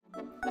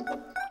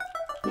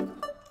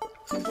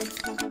This is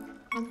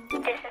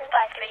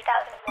by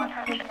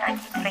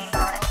 3,193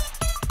 miles.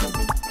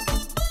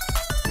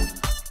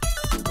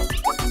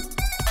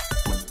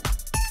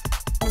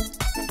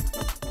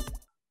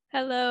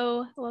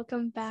 Hello,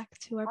 welcome back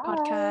to our Hi.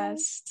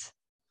 podcast.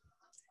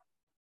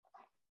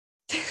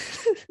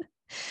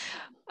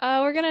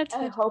 We're gonna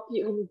I hope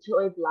you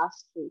enjoyed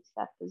last week's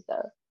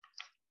episode.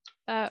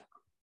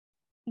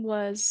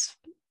 was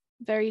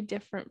very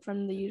different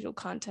from the usual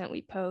content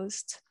we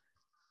post,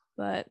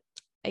 but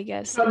I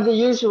guess From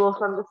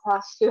the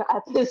past two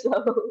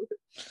episodes.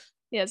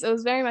 yes, it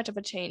was very much of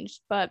a change.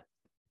 But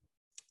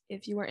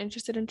if you were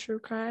interested in true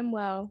crime,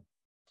 well,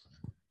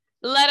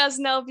 let us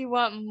know if you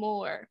want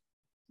more,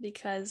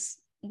 because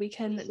we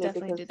can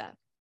definitely do that.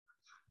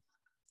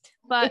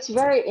 But it's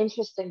very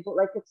interesting, but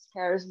like it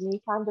scares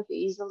me kind of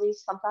easily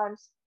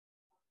sometimes.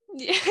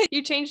 yeah,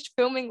 you changed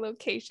filming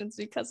locations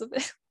because of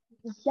it.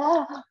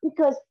 Yeah,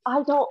 because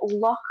I don't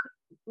lock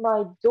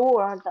my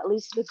door that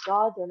leads to the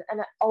garden,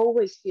 and I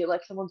always feel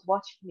like someone's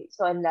watching me,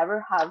 so I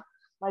never have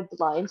my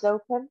blinds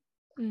open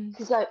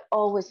because I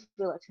always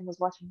feel like someone's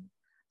watching me,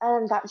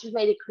 and that just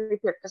made it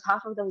creepier because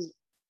half of those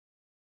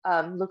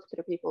look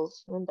through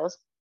people's windows.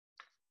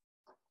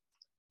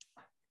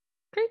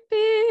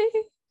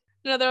 Creepy.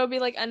 No, there will be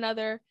like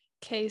another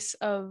case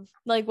of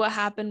like what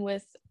happened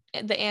with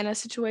the Anna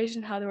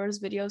situation, how there was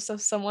videos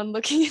of someone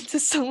looking into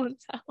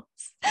someone's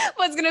house.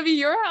 What's gonna be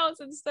your house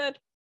instead?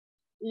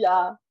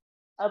 Yeah,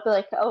 I'll be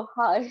like, oh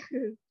hi.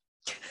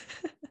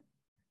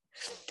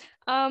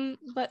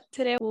 But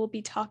today we'll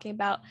be talking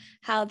about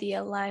how the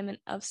alignment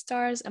of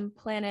stars and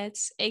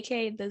planets,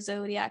 aka the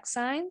zodiac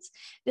signs,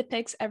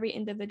 depicts every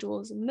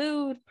individual's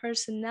mood,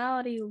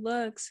 personality,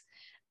 looks,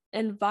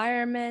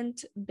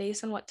 environment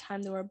based on what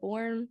time they were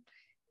born,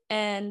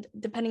 and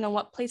depending on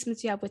what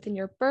placements you have within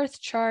your birth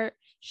chart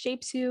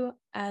shapes you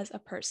as a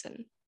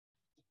person.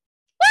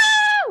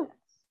 Woo!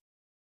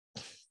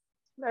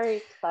 Very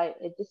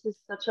excited. This is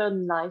such a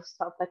nice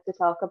topic to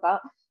talk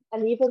about,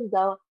 and even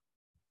though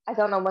I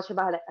don't know much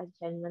about it, I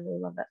genuinely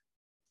love it.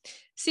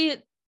 See,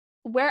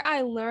 where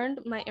I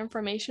learned my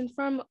information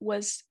from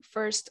was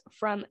first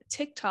from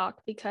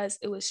TikTok, because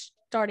it was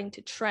starting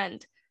to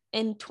trend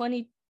in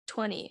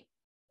 2020.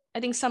 I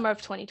think summer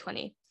of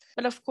 2020.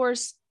 But of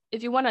course,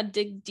 if you want to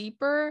dig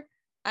deeper,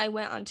 I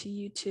went onto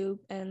YouTube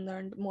and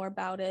learned more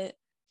about it.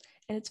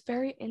 And it's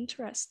very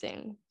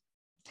interesting.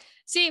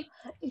 See,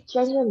 It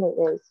genuinely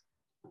is.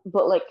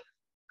 But like,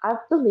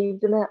 I've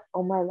believed in it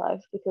all my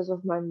life because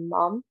of my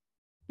mom.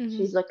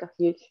 She's like a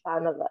huge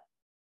fan of it.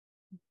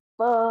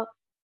 But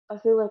I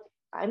feel like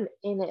I'm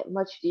in it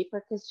much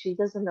deeper because she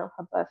doesn't know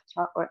her birth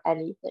chart or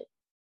anything.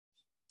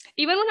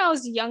 even when I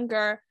was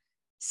younger,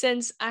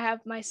 since I have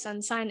my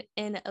sun sign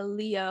in a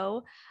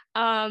Leo,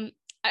 I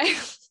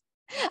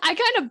I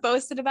kind of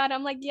boasted about it.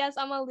 I'm like, yes,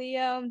 I'm a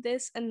Leo, I'm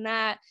this and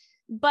that.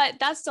 But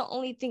that's the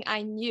only thing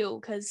I knew,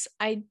 because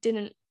I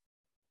didn't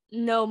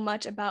know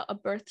much about a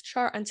birth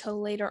chart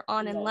until later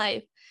on in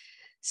life.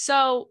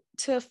 So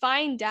to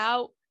find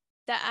out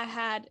that I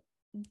had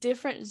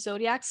different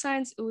zodiac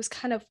signs, it was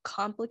kind of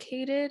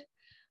complicated.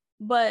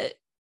 But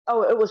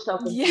Oh, it was so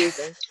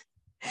confusing.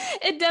 yeah,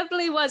 it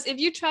definitely was. If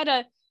you try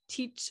to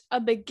teach a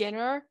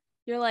beginner,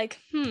 you're like,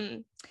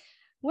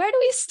 where do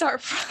we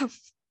start from?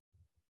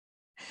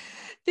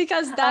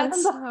 Because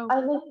that's I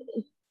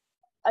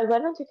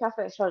went into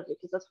cafe astrology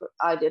because that's where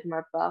I did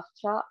my birth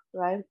chart,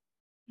 right?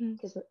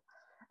 Because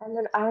and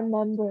then I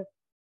remember,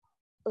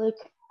 like,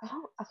 I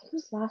think it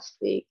was last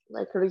week,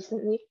 like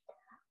recently,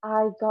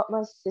 I got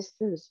my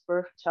sister's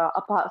birth chart.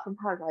 Apart from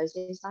her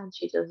rising sign,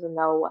 she doesn't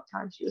know what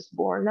time she was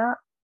born at.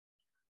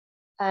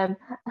 Um,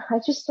 I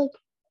just like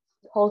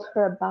told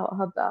her about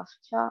her birth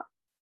chart,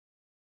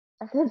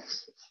 and then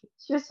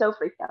she was so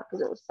freaked out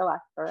because it was so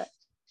accurate.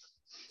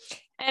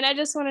 And I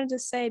just wanted to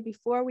say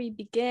before we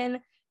begin,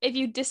 if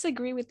you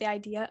disagree with the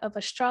idea of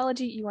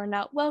astrology, you are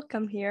not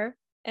welcome here,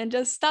 and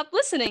just stop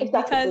listening.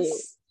 Exactly.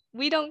 Because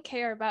we don't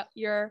care about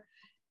your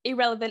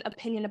irrelevant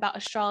opinion about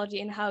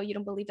astrology and how you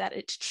don't believe that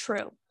it's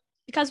true,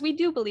 because we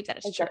do believe that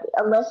it's Exactly.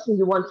 true. Unless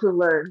you want to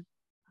learn.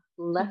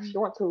 Unless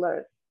you want to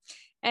learn.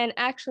 And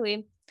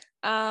actually,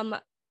 I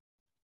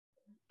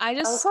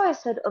love how I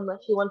said unless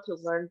you want to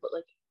learn, but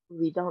like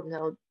we don't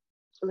know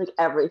like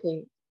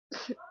everything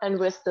and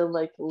we're still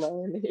like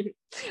learning.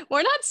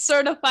 We're not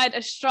certified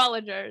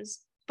astrologers,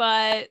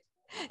 but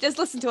just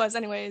listen to us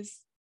anyways.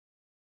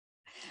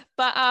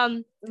 But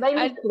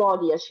maybe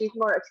Claudia, she's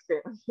more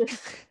experienced.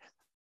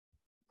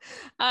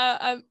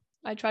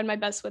 I tried my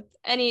best with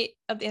any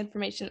of the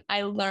information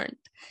I learned,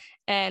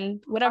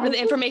 and whatever the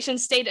information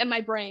stayed in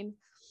my brain.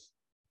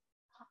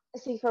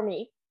 See, for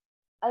me,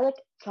 I like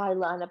try to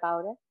learn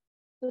about it,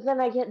 but then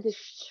I get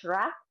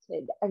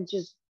distracted and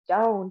just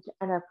don't,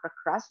 and I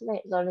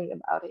procrastinate learning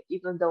about it,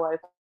 even though I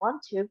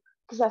want to,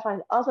 because I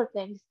find other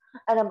things,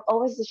 and I'm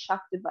always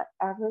distracted by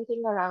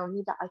everything around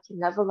me that I can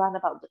never learn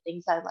about the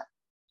things I like.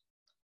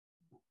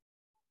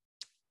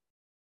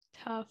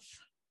 Tough.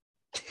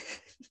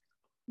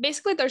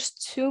 Basically, there's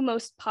two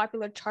most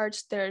popular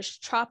charts. There's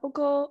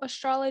tropical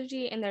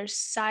astrology and there's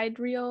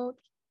sidereal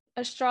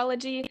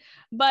astrology,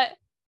 but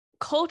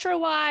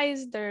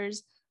culture-wise,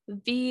 there's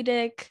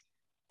Vedic,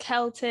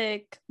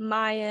 Celtic,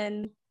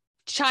 Mayan,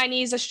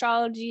 Chinese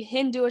astrology,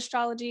 Hindu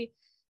astrology.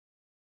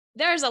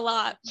 There's a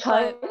lot,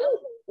 Chinese but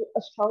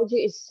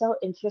astrology is so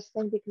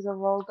interesting because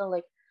of all the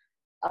like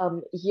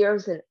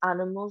years and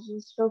animals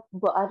and stuff,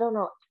 but I don't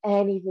know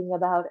anything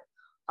about it.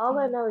 All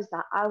I know is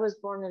that I was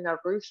born in a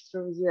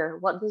rooster year.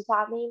 What does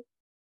that mean?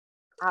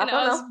 I and I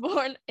don't was know.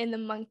 born in the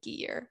monkey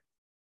year.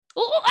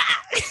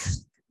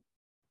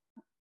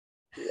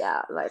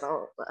 Yeah, I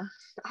don't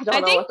I know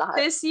what think that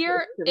this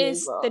year to me,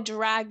 is the but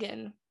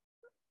dragon.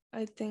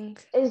 I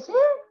think. is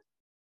it?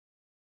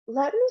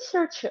 Let me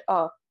search it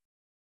up.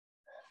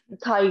 The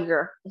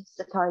tiger. It's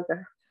the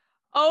tiger.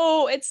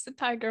 Oh, it's the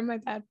tiger. My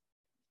bad.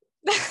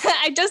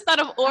 I just thought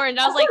of orange.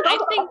 I was like, I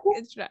think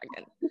it's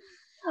dragon.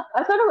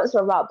 I thought it was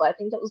a rat, but I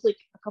think that was like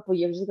a couple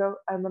years ago.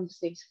 I remember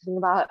seeing something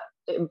about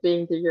it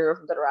being the year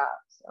of the rat.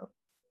 So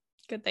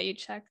Good that you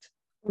checked.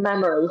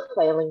 memory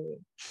failing me.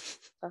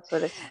 That's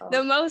what it's The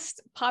called.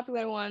 most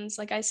popular ones,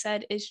 like I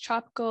said, is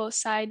tropical,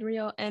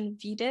 sidereal, and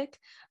Vedic.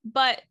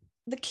 But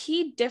the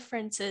key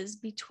differences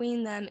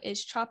between them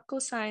is tropical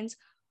signs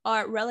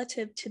are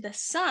relative to the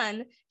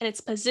sun and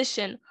its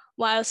position,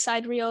 while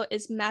sidereal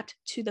is mapped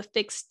to the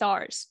fixed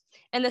stars.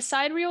 And the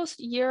sidereal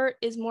year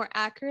is more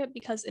accurate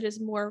because it is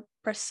more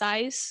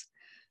precise,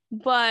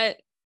 but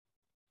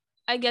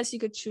I guess you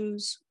could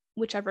choose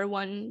whichever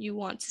one you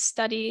want to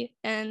study,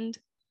 and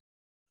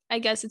I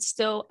guess it's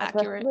still I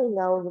accurate. personally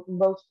know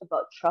most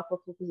about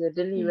tropical because I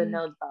didn't even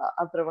know the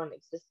other one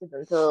existed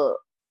until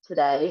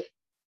today.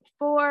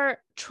 For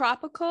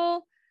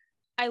tropical,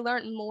 I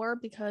learned more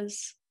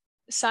because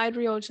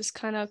sidereal is just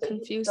kind of The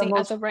confusing as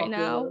most of right popular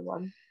now.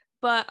 one.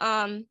 But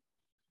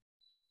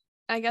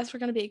I guess we're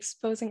gonna be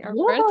exposing our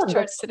Yeah, birth the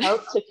charts today.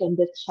 Celtic and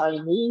the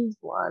Chinese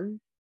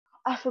one.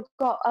 I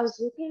forgot. I was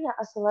looking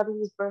at a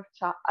celebrity's birth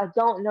chart. I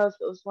don't know if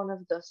it was one of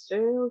the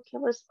serial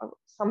killers or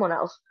someone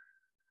else,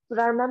 but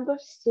I remember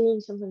seeing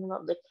something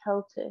about the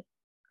Celtic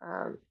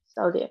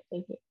zodiac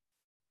thingy.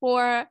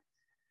 For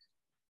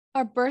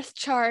our birth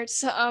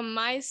charts,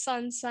 my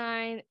sun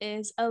sign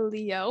is a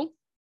Leo.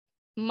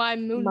 My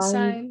moon Mine's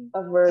sign,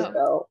 a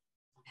Virgo.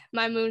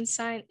 my moon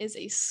sign is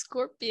a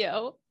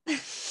Scorpio.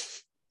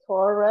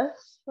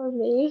 Taurus for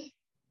me.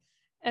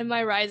 And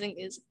my rising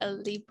is a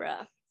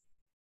Libra.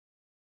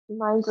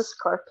 Mine's a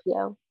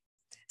Scorpio.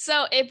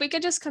 So if we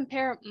could just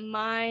compare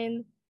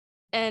mine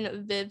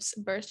and Viv's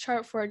birth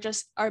chart for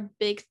just our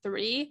big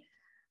three,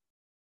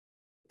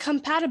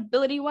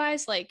 compatibility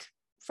wise, like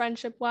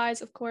friendship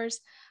wise, of course,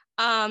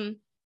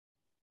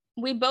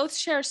 we both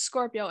share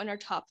Scorpio in our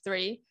top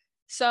three.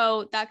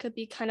 So that could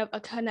be kind of a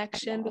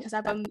connection because I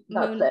have a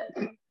moon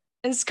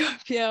in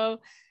Scorpio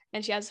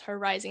and she has her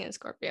rising in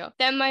Scorpio.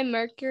 Then my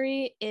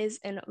Mercury is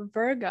in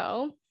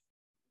Virgo.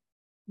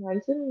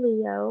 Mine's in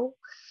Leo.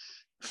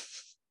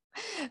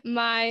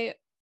 My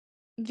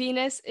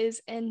Venus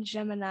is in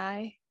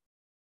Gemini.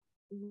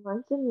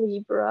 Mine's in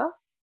Libra.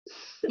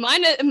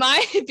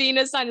 My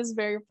Venus sign is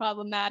very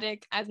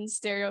problematic as in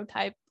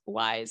stereotype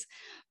wise,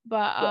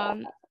 but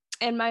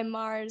and my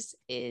Mars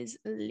is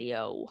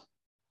Leo.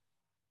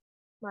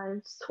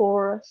 Mine's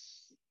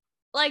Taurus.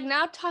 Like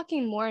now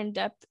talking more in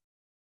depth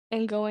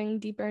and going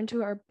deeper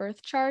into our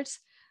birth charts,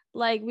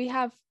 like we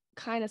have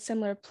kind of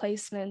similar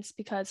placements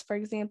because, for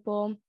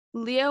example,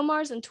 Leo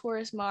Mars and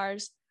Taurus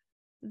Mars,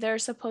 they're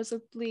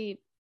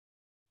supposedly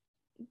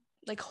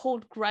like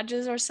hold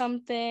grudges or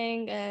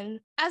something, and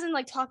as in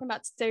like talking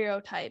about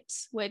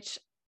stereotypes, which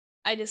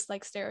I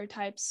dislike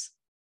stereotypes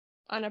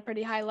on a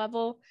pretty high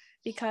level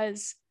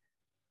because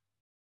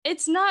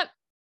it's not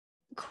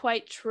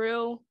quite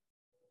true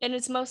and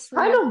it's mostly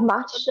kind of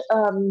matched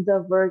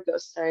the Virgo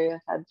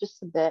stereotype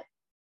just a bit.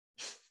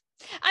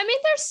 I mean,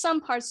 there's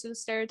some parts to the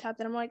stereotype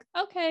that I'm like,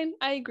 okay,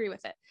 I agree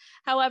with it.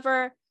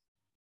 However,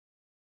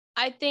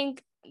 I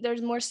think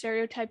there's more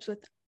stereotypes with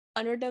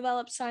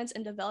underdeveloped signs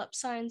and developed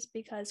signs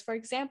because, for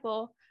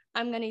example,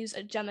 I'm going to use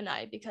a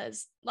Gemini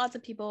because lots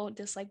of people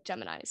dislike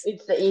Geminis.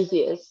 It's the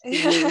easiest to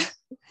use.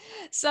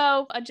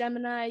 So a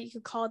Gemini, you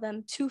could call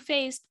them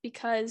two-faced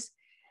because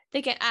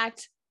they can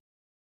act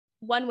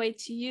one way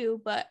to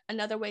you, but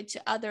another way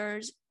to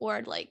others,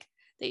 or like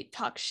they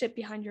talk shit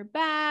behind your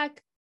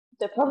back.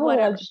 They're probably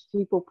are just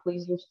people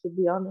pleasers, to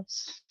be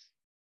honest.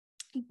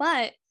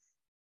 But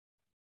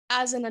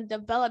as in a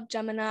developed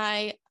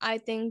Gemini, I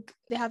think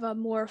they have a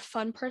more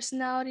fun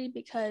personality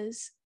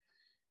because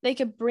they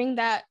could bring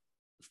that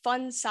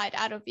fun side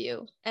out of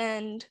you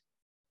and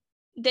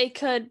they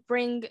could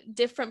bring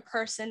different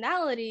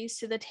personalities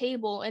to the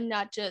table and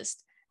not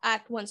just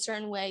act one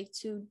certain way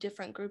to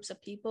different groups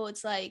of people.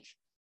 It's like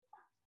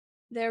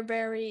they're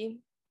very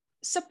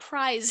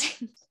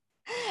surprising,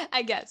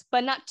 I guess,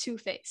 but not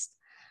two-faced.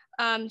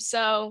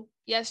 So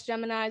yes,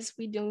 Geminis,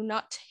 we do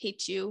not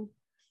hate you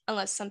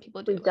unless some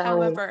people do.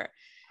 However,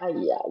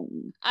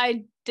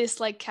 I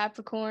dislike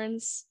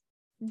Capricorns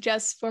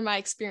just for my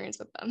experience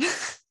with them.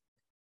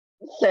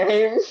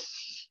 Same.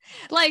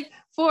 Like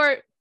for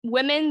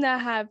women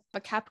that have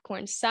a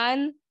Capricorn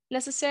sun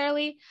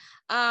necessarily,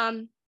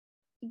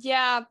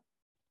 Yeah,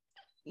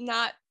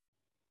 not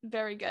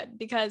very good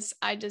because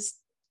I just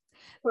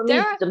For me,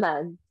 there it's the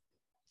men.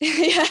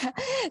 yeah.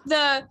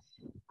 The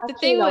Actually,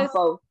 thing no, with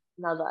both.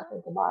 Now that I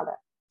think about it.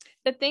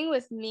 the thing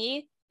with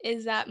me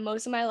is that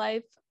most of my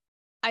life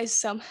I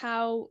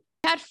somehow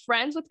had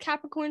friends with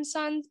Capricorn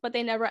suns, but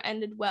they never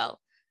ended well.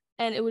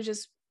 And it was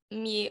just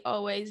me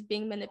always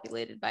being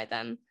manipulated by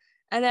them.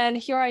 And then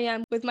here I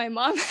am with my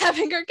mom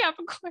having her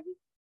Capricorn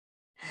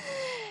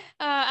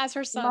as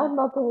her My son.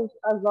 mother is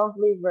a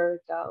lovely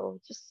Virgo,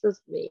 just as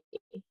me.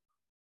 How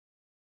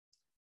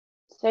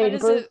Same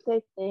does it?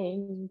 birthday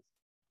things.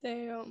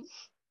 Damn.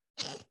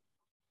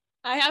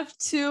 I have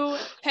two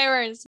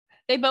parents.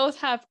 They both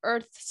have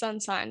Earth sun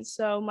signs.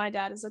 So my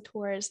dad is a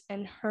Taurus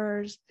and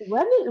hers.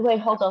 Wait,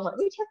 hold on. Let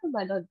me check when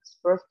my dad's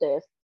birthday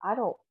is. I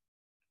don't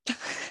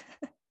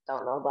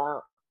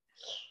know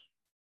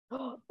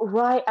that.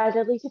 Right, I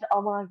deleted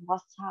all my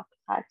WhatsApp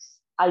texts.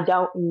 I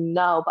don't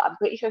know, but I'm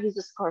pretty sure he's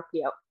a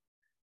Scorpio.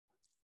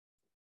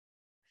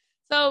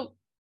 So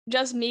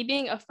just me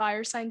being a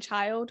fire sign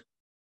child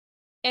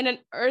and an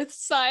Earth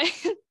sign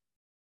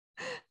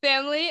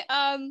family,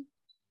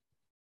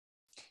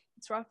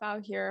 it's rough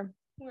out here.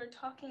 We're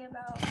talking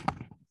about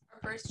our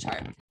birth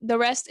chart. The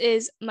rest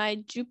is my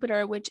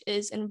Jupiter, which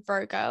is in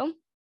Virgo.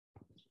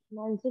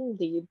 Mine's in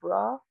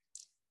Libra.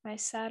 My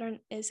Saturn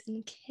is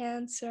in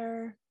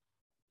Cancer.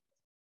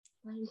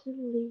 Mine's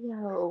in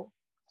Leo.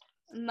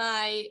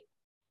 My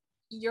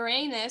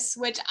Uranus,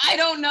 which I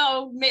don't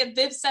know,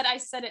 Viv said I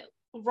said it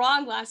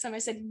wrong last time. I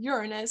said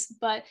Uranus,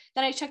 but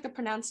then I checked the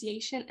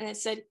pronunciation and it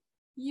said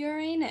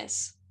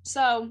Uranus.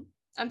 So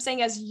I'm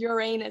saying as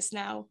Uranus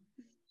now.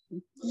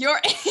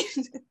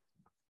 Uranus.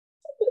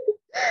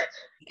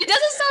 It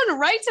doesn't sound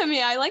right to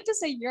me. I like to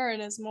say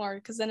Uranus more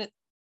because then it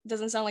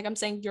doesn't sound like I'm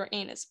saying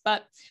Uranus.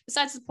 But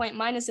besides the point,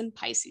 mine is in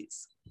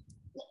Pisces.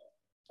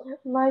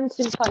 Mine's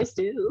in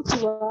Pisces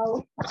as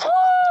well.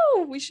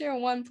 Oh, we share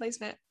one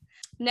placement.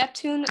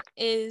 Neptune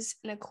is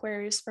an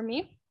Aquarius for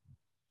me.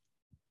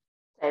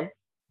 Same.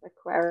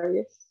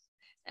 Aquarius.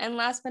 And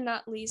last but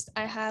not least,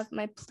 I have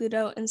my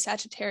Pluto in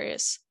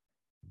Sagittarius.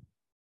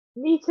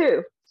 Me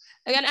too.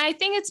 Again, I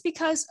think it's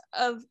because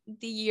of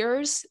the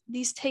years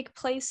these take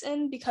place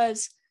in,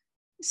 because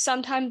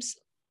sometimes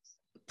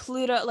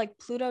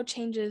Pluto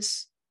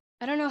changes.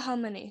 I don't know how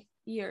many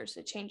years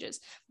it changes,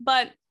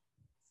 but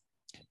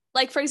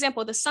like, for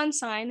example, the sun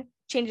sign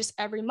changes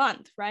every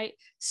month, right?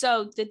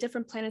 So the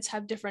different planets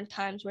have different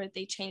times where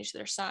they change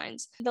their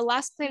signs. The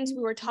last planets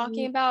we were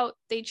talking about,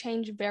 they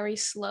change very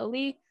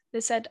slowly.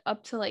 They said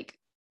up to like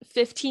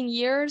 15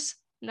 years.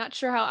 Not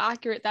sure how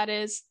accurate that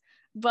is,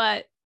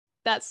 but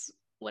that's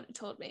what it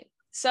told me.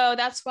 So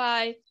that's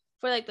why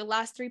for like the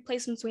last three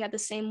placements, we had the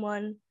same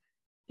one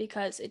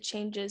because it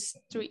changes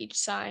through each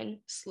sign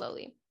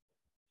slowly.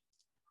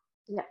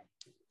 Yeah.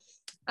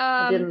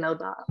 I didn't know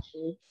that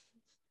actually.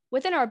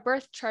 Within our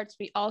birth charts,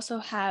 we also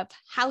have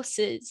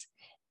houses.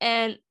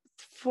 And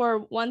for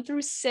 1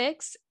 through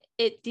 6,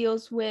 it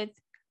deals with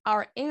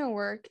our inner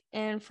work.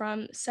 And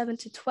from 7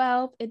 to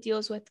 12, it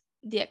deals with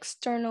the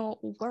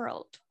external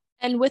world.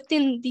 And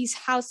within these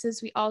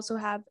houses, we also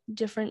have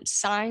different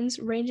signs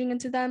ranging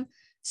into them.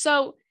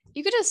 So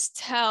you could just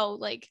tell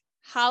like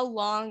how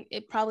long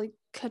it probably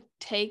could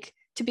take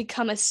to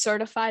become a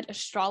certified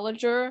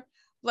astrologer.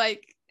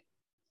 Like,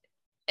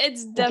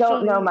 it's definitely... I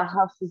don't know my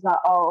houses at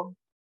all.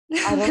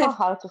 I don't know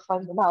how to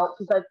find them out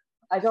because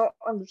I don't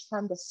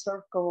understand the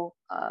circle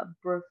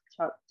birth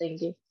chart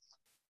thingy.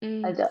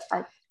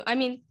 I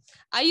mean,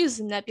 I use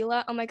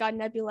Nebula. Oh my god,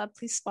 Nebula,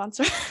 please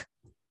sponsor.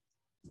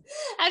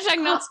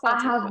 Hashtag not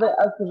sponsored. I have it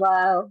as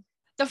well.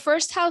 The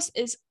first house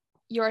is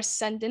your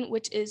ascendant,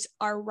 which is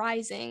our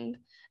rising.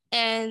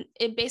 And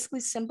it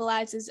basically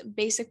symbolizes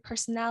basic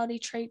personality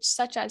traits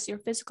such as your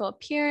physical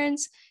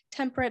appearance,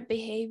 temperate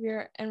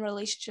behavior, and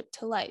relationship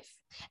to life.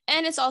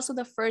 And it's also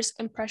the first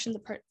impression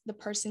the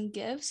person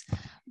gives.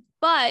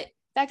 But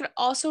that could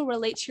also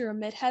relate to your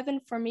midheaven.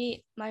 For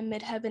me, my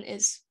midheaven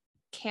is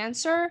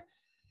Cancer,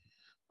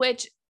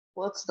 which...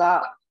 What's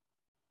that?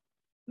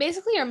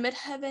 Basically, your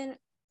midheaven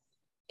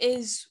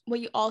is what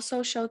you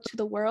also show to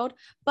the world,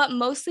 but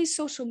mostly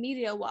social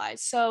media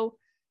wise. So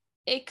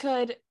it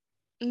could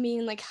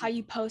mean like how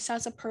you post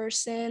as a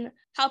person,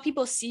 how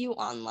people see you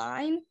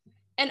online.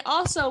 And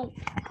also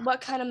what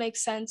kind of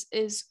makes sense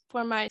is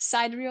for my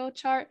sidereal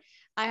chart,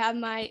 I have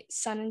my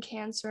sun in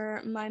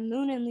Cancer, my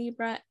moon in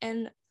Libra,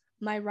 and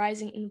my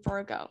rising in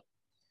Virgo.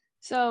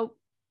 So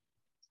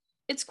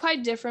it's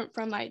quite different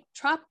from my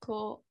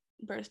tropical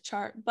birth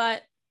chart,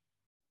 but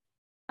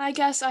I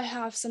guess I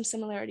have some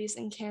similarities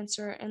in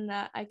Cancer in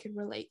that I could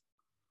relate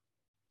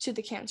to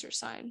the Cancer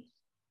sign.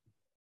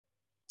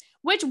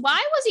 Which,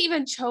 why was it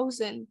even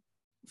chosen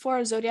for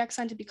a zodiac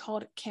sign to be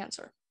called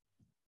Cancer?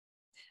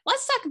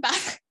 Let's talk about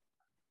it.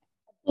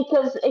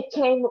 Because it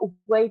came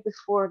way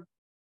before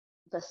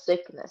the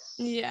sickness.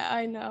 Yeah,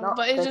 I know. Not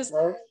but sickness,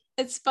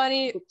 it's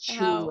funny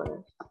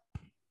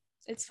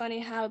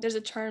how there's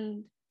a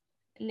term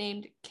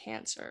named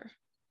Cancer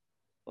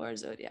or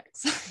zodiac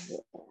sign.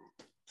 Yeah.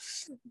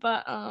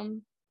 But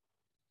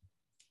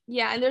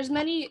Yeah, and there's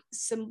many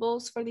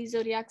symbols for these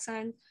zodiac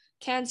signs.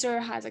 Cancer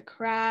has a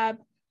crab,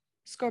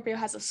 Scorpio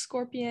has a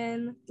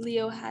scorpion,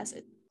 Leo has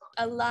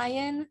a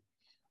lion.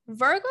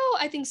 Virgo,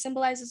 I think,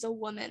 symbolizes a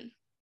woman.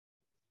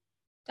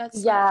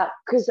 That's Yeah,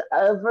 because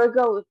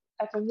Virgo,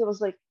 I think it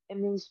was like it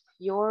means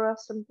pure or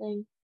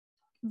something.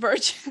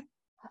 virgin.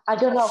 I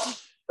don't know.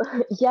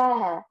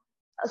 Yeah,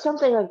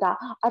 something like that.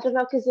 I don't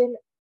know because in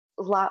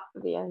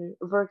Latvian,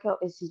 Virgo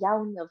is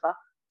jaunava,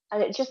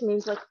 and it just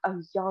means like a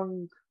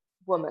young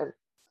woman.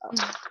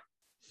 So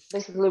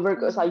basically,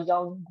 Virgo is a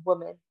young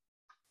woman.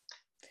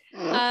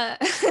 Uh,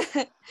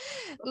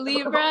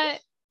 Libra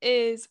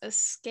is a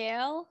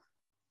scale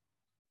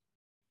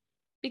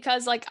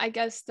because, like, I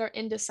guess they're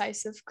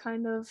indecisive,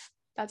 kind of.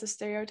 That's a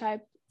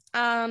stereotype.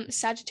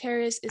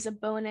 Sagittarius is a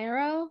bow and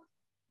arrow.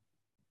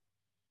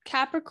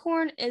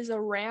 Capricorn is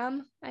a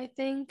ram, I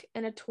think,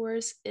 and a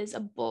Taurus is a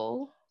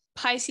bull.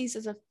 Pisces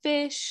is a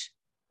fish.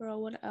 Bro,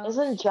 what else?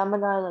 Isn't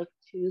Gemini like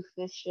two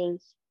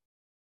fishes?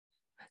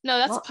 No,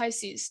 that's What?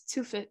 Pisces.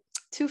 Two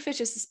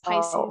fishes is Oh,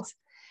 Pisces.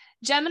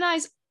 Gemini,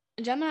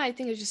 I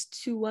think, is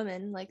just two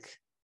women. Like,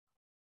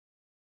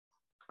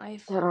 I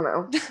don't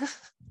know.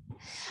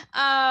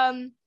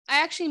 I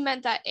actually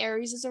meant that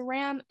Aries is a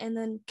ram and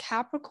then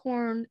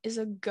Capricorn is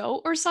a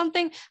goat or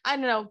something. I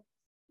don't know.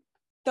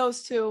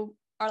 Those two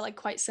are like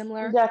quite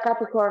similar. Yeah,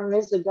 Capricorn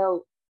is the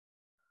goat.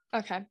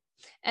 Okay.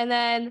 And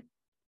then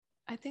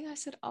I think I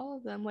said all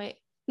of them. Wait.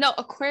 No,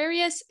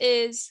 Aquarius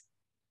is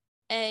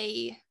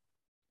a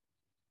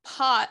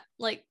pot,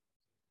 like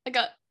a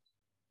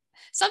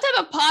some type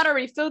of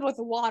pottery filled with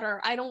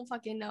water. I don't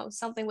fucking know.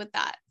 Something with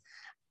that.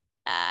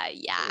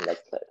 Yeah.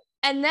 Liquid.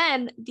 And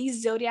then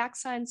these zodiac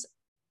signs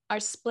are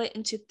split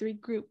into 3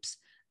 groups: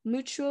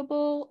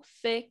 mutable,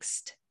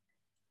 fixed,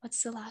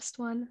 what's the last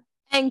one?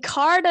 And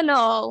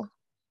cardinal.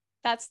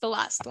 That's the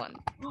last one.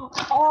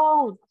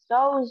 Oh,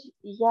 those,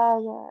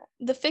 yeah.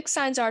 The fixed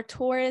signs are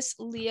Taurus,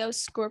 Leo,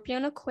 Scorpio,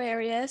 and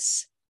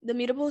Aquarius. The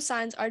mutable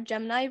signs are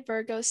Gemini,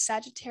 Virgo,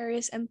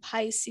 Sagittarius, and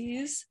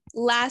Pisces.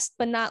 Last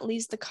but not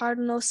least, the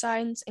cardinal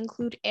signs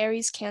include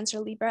Aries,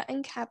 Cancer, Libra,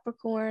 and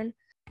Capricorn.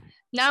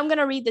 Now I'm going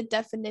to read the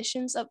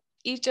definitions of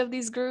each of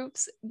these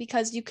groups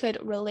because you could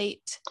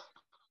relate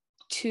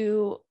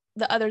to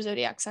the other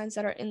zodiac signs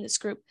that are in this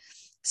group.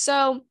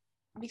 So,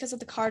 because of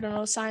the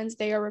cardinal signs,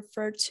 they are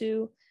referred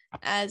to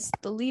as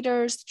the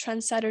leaders,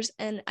 trendsetters,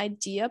 and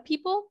idea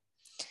people.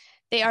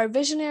 They are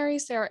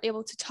visionaries. They are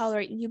able to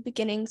tolerate new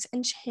beginnings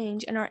and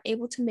change and are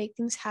able to make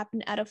things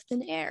happen out of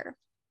thin air.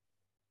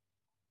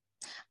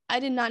 I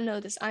did not know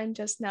this. I'm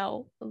just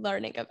now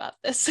learning about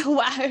this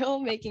while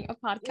making a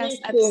podcast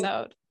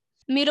episode.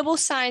 Mutable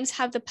signs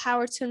have the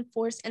power to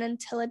enforce an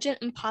intelligent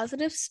and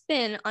positive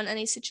spin on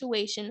any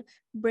situation,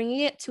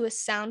 bringing it to a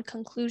sound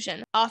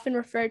conclusion. Often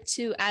referred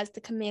to as the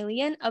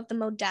chameleon of the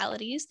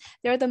modalities,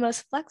 they are the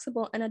most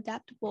flexible and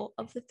adaptable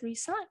of the 3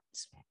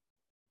 signs.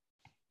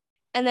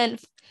 And then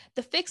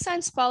the fixed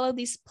signs follow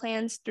these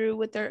plans through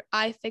with their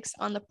eye fixed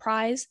on the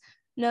prize.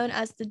 Known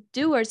as the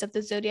doers of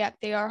the zodiac,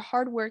 they are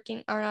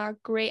hardworking and are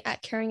great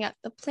at carrying out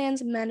the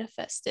plans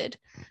manifested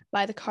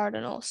by the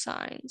cardinal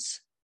signs.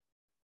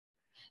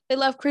 They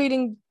love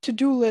creating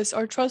to-do lists,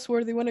 are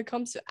trustworthy when it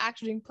comes to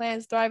actioning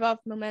plans, thrive off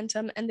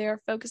momentum, and they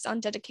are focused on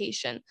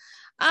dedication.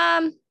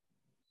 It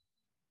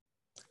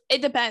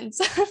depends.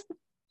 It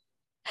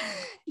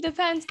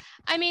depends.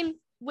 I mean,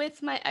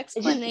 with my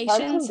explanations, it just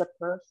depends on the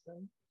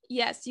person.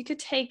 Yes, you could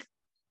take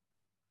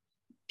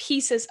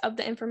pieces of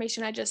the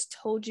information I just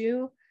told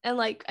you and,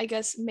 like, I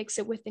guess mix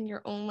it within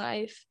your own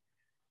life.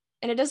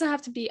 And it doesn't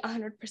have to be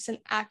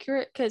 100%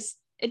 accurate because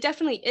it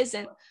definitely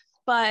isn't,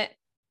 but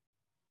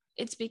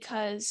it's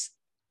because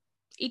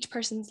each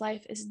person's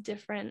life is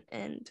different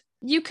and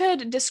you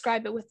could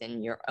describe it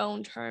within your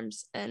own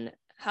terms and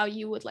how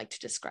you would like to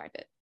describe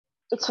it.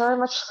 It's very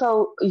much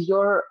so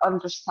your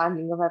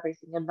understanding of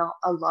everything and not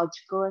a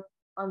logical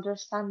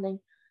understanding,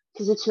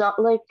 because it's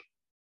not like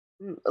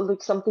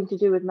something to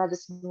do with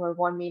medicine where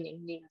one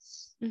meaning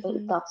means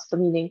that's the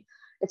meaning.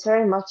 It's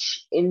very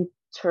much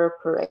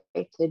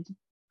interpreted.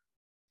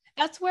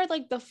 That's where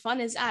like the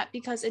fun is at,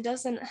 because it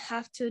doesn't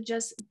have to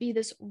just be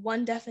this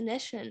one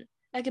definition.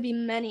 That could be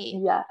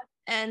many. Yeah.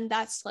 And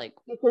that's like,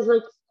 because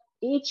like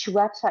each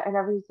website and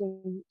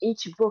everything,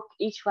 each book,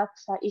 each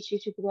website, each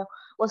YouTube video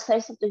will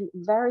say something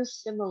very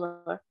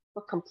similar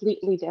but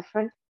completely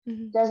different.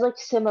 There's like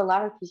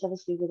similarities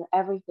obviously with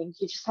everything.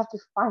 You just have to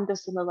find the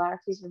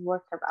similarities and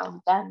work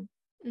around them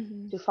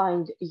to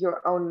find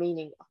your own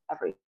meaning of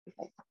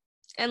everything.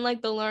 And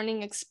like the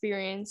learning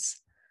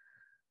experience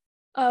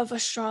of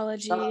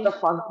astrology. That's the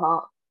fun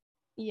part.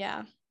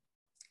 Yeah.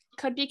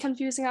 Could be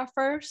confusing at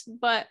first,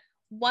 but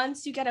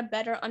once you get a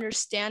better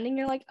understanding,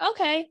 you're like,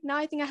 okay, now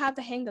I think I have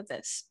the hang of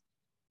this.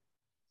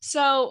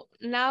 So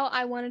now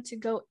I wanted to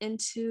go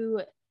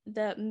into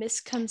the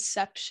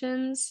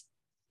misconceptions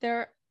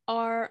there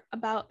are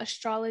about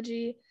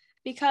astrology,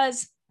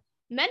 because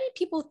many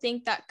people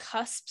think that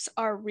cusps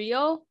are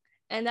real,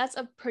 and that's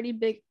a pretty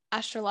big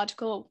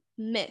astrological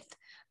myth,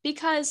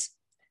 because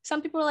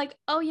some people are like,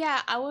 oh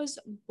yeah, I was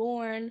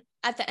born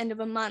at the end of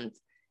a month.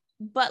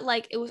 but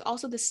like it was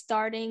also the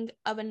starting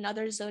of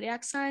another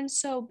zodiac sign.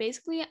 So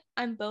basically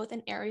I'm both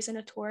an Aries and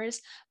a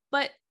Taurus,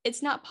 but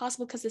it's not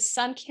possible because the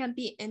sun can't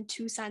be in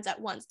two signs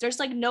at once. There's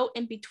like no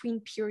in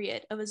between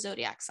period of a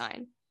zodiac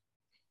sign.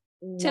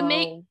 To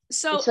make No.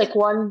 so It's like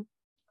one,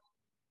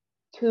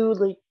 two,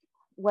 like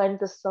when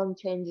the sun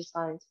changes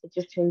signs, it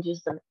just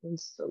changes them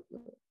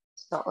instantly.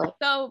 It's not like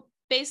so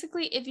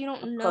basically a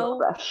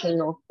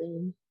progressional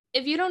thing.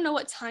 if you don't know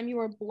what time you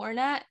were born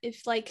at,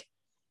 if like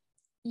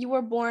you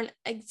were born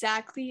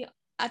exactly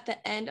at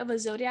the end of a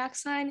zodiac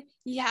sign,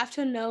 you have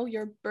to know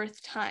your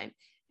birth time,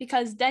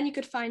 because then you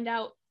could find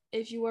out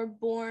if you were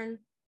born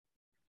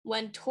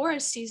when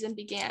Taurus season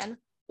began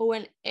or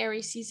when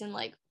Aries season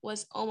like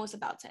was almost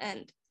about to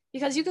end,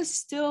 because you could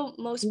still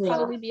most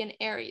probably be an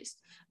Aries.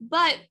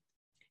 But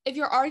if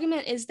your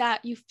argument is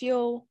that you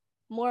feel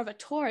more of a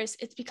Taurus,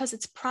 it's because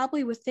it's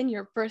probably within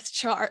your birth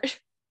chart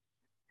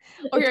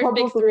or It your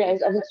big probably three.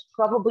 is, and it's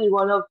probably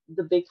one of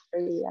the big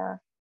three, yeah.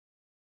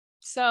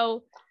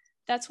 So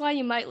that's why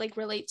you might like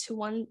relate to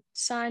one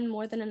sign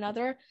more than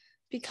another,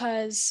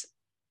 because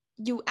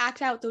you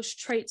act out those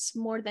traits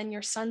more than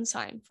your sun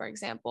sign, for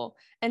example.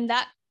 And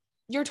that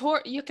you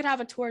could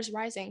have a Taurus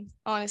rising,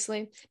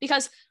 honestly,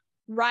 because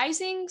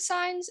rising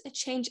signs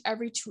change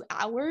every 2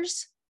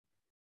 hours.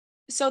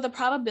 So the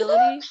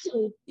probability,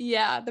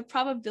 the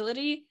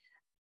probability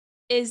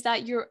is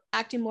that you're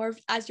acting more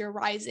as your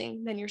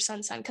rising than your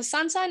sun sign, because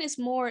sun sign is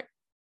more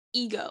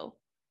ego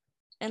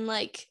and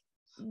like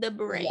the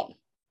brain. Yeah.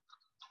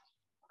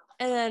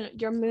 And then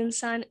your moon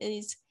sign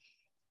is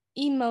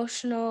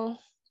emotional.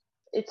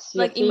 It's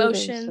like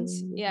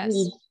emotions. Yes.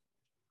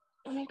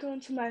 Let me go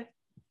into my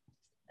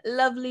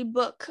lovely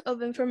book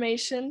of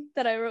information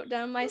that I wrote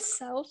down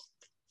myself.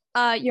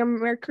 Your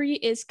Mercury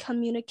is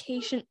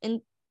communication,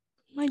 and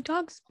my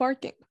dog's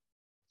barking.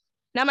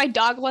 Now my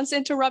dog wants to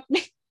interrupt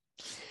me.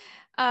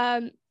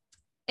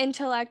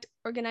 Intellect,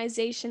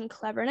 organization,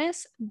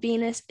 cleverness.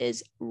 Venus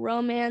is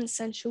romance,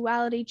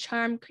 sensuality,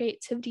 charm,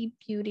 creativity,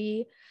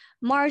 beauty.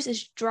 Mars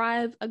is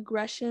drive,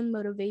 aggression,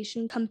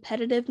 motivation,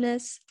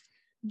 competitiveness.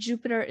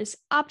 Jupiter is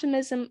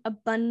optimism,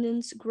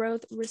 abundance,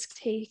 growth,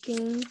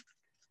 risk-taking.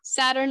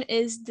 Saturn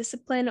is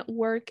discipline,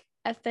 work,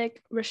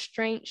 ethic,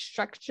 restraint,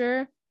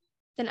 structure.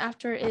 Then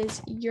after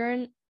is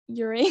Uranus,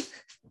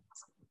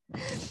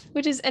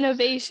 which is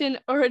innovation,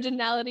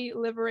 originality,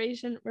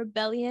 liberation,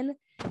 rebellion.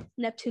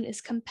 Neptune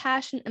is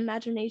compassion,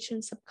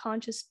 imagination,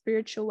 subconscious,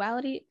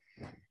 spirituality.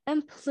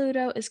 And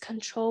Pluto is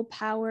control,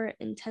 power,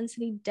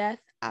 intensity, death,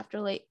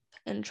 afterlife,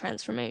 and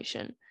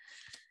transformation.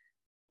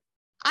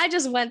 I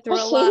just went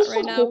through a lot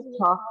right now.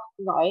 Talk,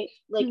 right?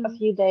 Like a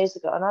few days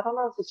ago, and I don't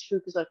know if it's true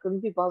because I couldn't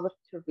be bothered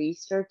to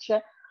research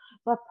it,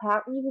 but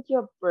apparently with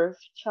your birth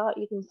chart,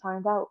 you can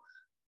find out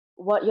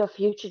what your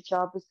future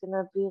job is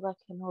gonna be like,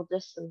 and all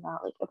this and that,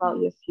 like about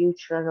your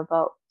future and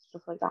about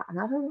stuff like that. And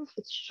I don't know if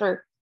it's true.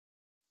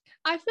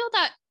 I feel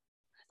that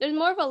there's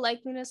more of a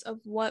likeliness of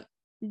what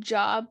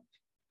job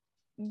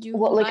you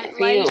might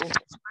like.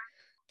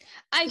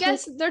 I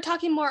guess they're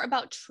talking more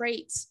about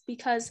traits,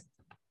 because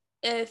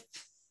if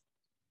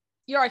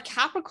you're a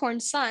Capricorn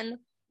sun,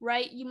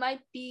 right, you might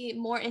be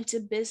more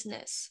into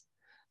business.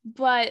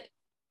 But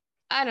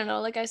I don't know,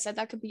 like I said,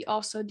 that could be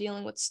also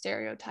dealing with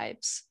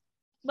stereotypes.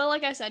 But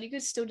like I said, you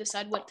could still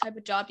decide what type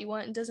of job you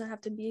want. It doesn't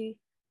have to be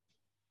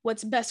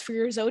what's best for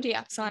your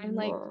zodiac sign.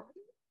 Like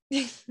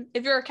if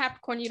you're a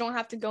Capricorn, you don't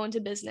have to go into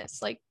business.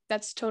 Like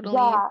that's totally...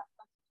 Yeah,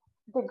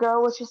 the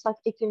girl was just like,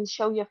 it can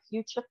show your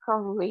future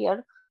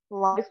career,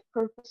 life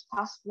purpose,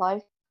 past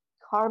life,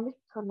 karmic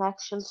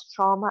connections,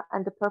 trauma,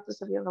 and the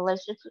purpose of your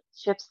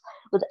relationships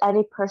with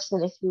any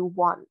person if you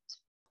want.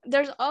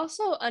 There's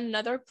also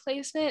another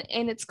placement,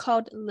 and it's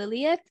called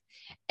Lilith,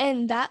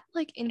 and that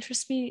like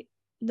interests me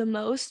the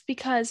most,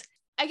 because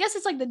I guess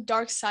it's like the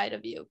dark side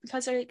of you,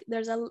 because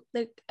there's a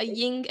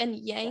yin and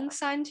yang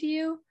sign to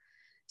you.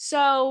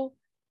 So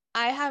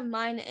I have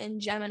mine in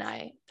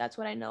Gemini. That's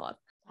what I know of.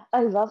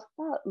 I love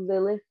that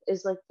Lilith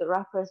is like the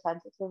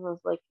representative of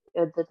like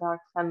the dark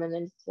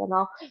femininity and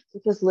all,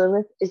 because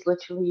Lilith is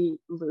literally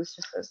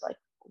Lucifer's like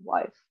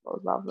wife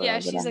or lover. Yeah,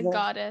 or she's a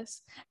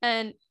goddess,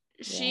 and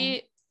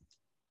she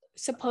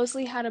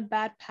supposedly had a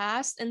bad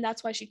past, and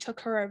that's why she took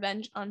her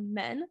revenge on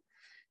men.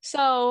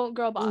 So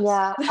girl boss.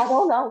 Yeah, I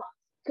don't know,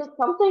 because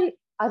something,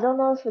 I don't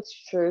know if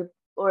it's true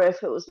or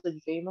if it was a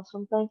dream or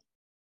something.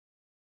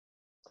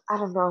 I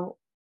don't know,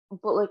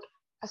 but like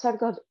I said,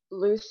 God,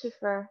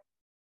 Lucifer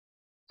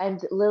and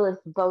Lilith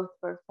both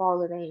were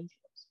fallen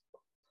angels,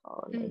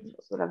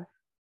 whatever.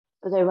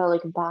 But they were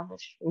like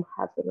banished from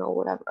heaven or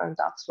whatever, and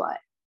that's why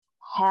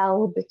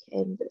hell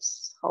became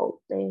this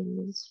whole thing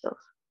and stuff.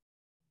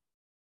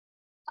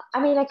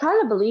 I mean, I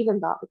kind of believe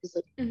in that, because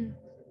like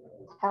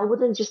hell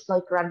wouldn't just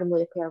like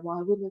randomly appear.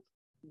 Why would like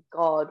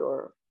God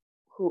or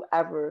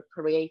whoever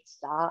creates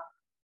that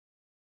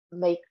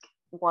make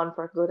one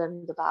for good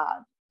and the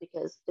bad?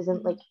 Because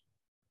isn't like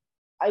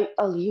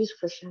I'll use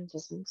Christianity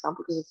as an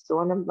example because it's the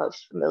one I'm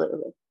most familiar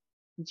with.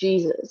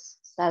 Jesus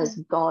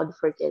says God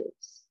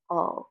forgives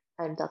all,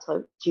 and that's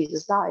why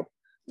Jesus died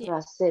for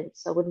our sins.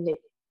 So wouldn't it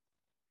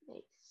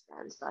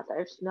sense that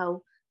there's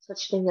no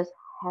such thing as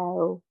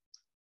hell.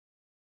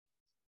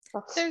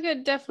 There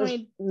could That's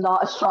definitely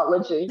not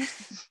astrology.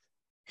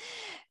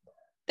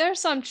 there's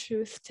some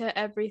truth to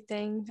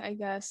everything, I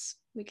guess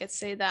we could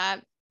say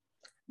that.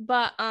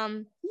 But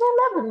We'll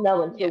never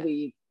know until yeah.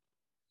 we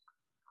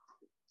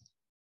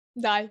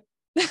die.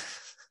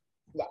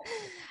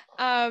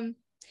 yeah.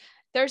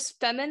 There's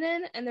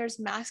feminine and there's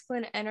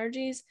masculine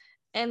energies,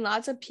 and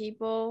lots of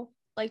people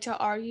like to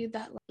argue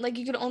that like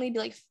you could only be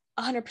like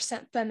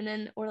 100%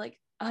 feminine or like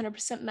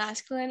 100%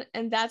 masculine,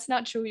 and that's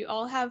not true. We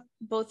all have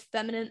both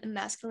feminine and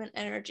masculine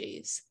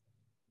energies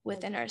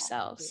within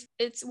ourselves.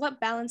 It's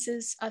what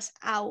balances us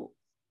out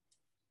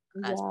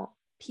as Yeah.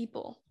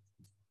 people.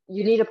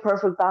 You need a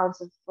perfect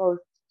balance of both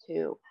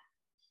to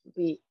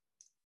be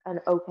an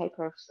okay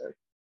person.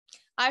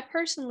 I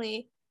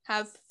personally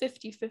have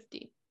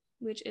 50-50,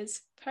 which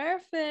is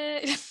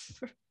perfect.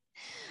 I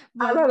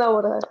But don't know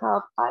what I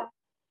have.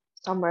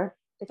 Somewhere.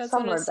 It's that's what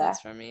it somewhere there.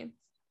 says for me.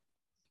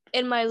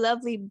 In my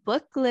lovely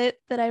booklet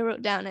that I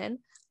wrote down in,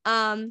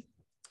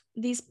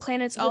 these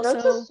planets Your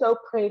notes also are so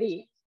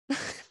pretty.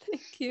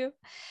 thank you.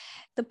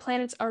 The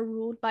planets are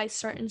ruled by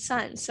certain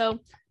signs. So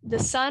the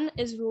sun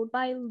is ruled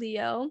by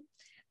Leo,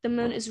 the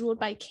moon is ruled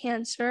by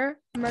Cancer,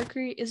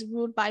 Mercury is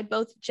ruled by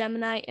both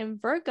Gemini and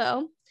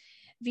Virgo,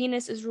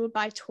 Venus is ruled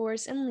by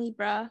Taurus and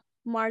Libra,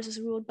 Mars is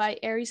ruled by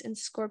Aries and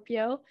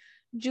Scorpio,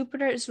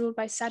 Jupiter is ruled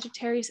by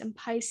Sagittarius and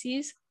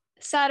Pisces,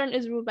 Saturn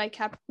is ruled by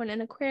Capricorn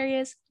and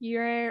Aquarius,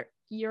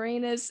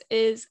 Uranus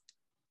is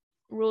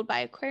ruled by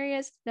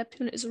Aquarius,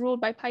 Neptune is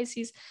ruled by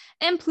Pisces,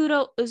 and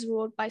Pluto is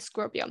ruled by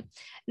Scorpio.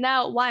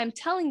 Now, why I'm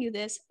telling you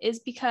this is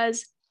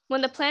because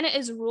when the planet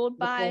is ruled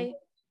by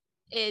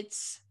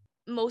its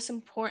most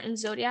important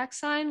zodiac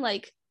sign,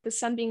 like the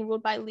sun being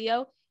ruled by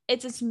Leo,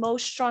 it's its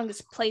most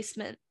strongest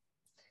placement.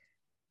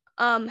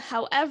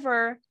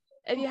 However,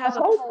 if you have I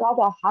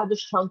thought I had a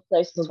strong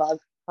placement, but I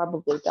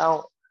probably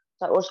don't.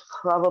 That was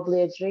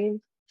probably a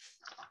dream.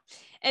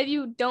 If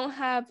you don't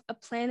have a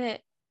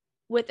planet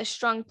with a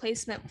strong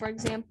placement, for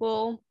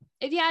example,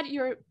 if you had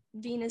your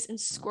Venus in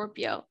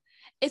Scorpio,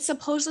 it's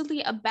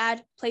supposedly a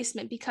bad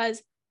placement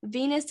because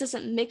Venus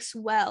doesn't mix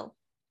well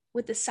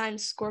with the sign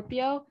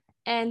Scorpio,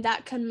 and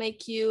that can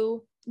make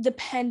you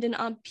dependent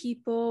on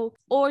people.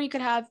 Or you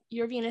could have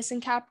your Venus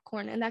in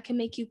Capricorn, and that can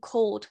make you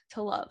cold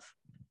to love.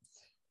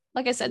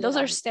 Like I said, those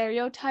are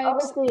stereotypes,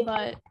 Obviously,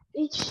 but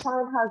each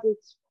sign has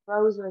its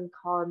pros and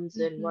cons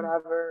in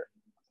whatever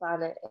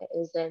planet it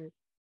is in.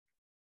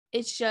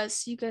 It's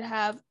just you could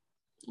have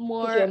Because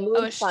more your of moon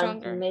a sign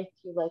stronger. can make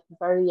you like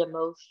very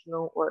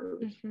emotional or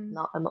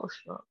not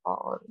emotional at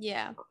all.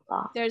 Yeah.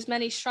 There's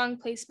many strong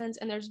placements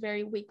and there's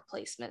very weak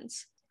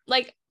placements.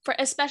 Like for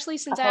especially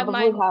since I have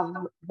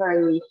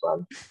very weak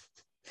one.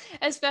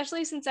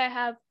 Especially since I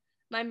have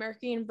my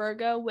Mercury in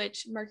Virgo,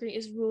 which Mercury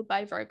is ruled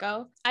by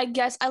Virgo. I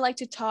guess I like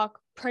to talk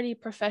pretty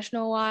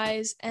professional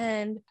wise,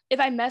 and if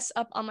I mess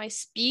up on my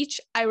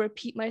speech, I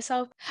repeat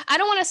myself. I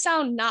don't want to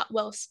sound not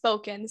well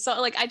spoken,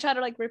 so like I try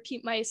to like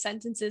repeat my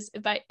sentences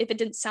if it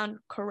didn't sound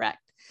correct.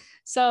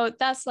 So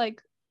that's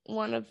like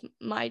one of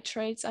my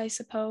traits, I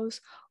suppose.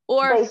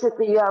 Or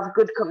basically you have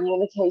good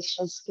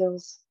communication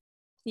skills.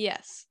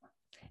 Yes.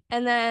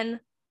 And then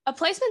a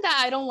placement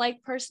that I don't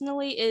like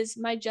personally is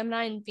my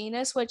Gemini and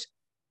Venus, which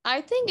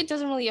I think it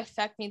doesn't really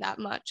affect me that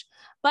much.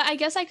 But I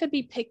guess I could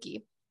be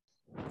picky.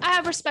 I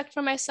have respect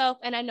for myself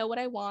and I know what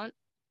I want.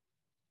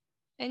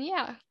 And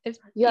yeah, if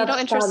you don't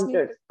interest me,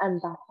 and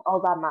that's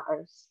all that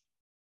matters.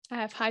 I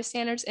have high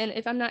standards, and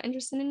if I'm not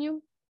interested in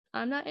you,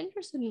 I'm not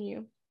interested in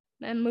you.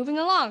 And moving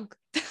along.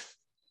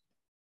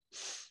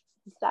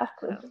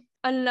 Exactly.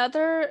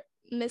 Another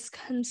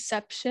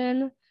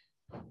misconception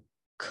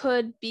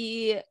could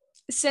be,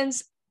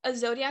 since a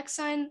zodiac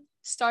sign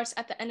starts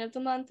at the end of the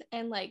month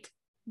and like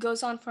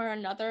goes on for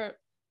another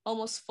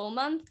almost full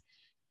month,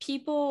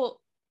 people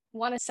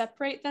want to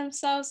separate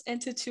themselves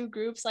into two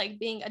groups, like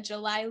being a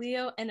July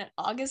Leo and an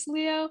August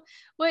Leo,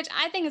 which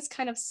I think is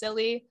kind of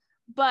silly,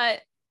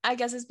 but I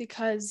guess it's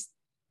because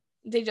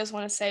they just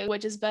want to say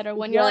which is better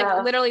when you're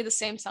like literally the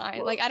same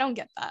sign. Like I don't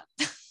get that.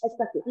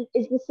 Exactly.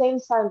 It's the same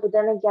sign, but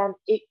then again,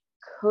 it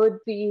could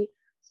be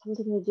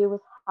something to do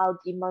with how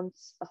the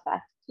months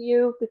affect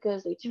you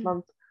because each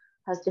month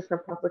has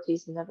different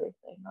properties and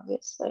everything,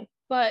 obviously.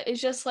 But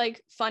it's just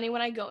like funny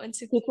when I go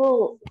into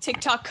people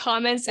TikTok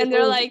comments and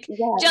they're like,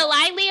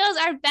 July Leos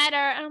are better.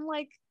 And I'm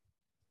like,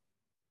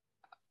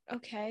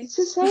 okay. It's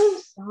the same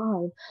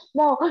sign.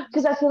 No,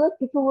 because I feel like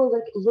people will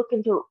like look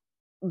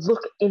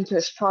into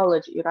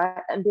astrology,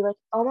 right? And be like,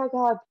 oh my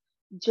god,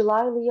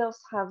 July Leos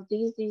have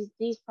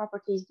these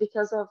properties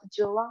because of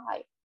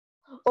July.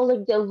 Or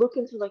like they'll look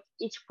into like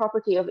each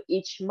property of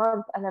each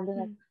month and then be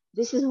like,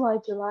 this is why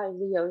July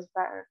Leo is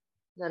better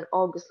than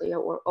August Leo,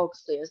 or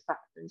August Leo is better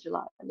than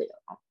July Leo.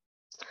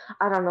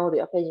 I don't know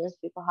the opinions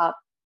people have.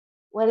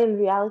 When in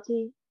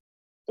reality,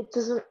 it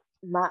doesn't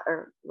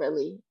matter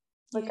really.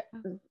 Like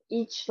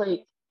each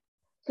like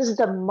because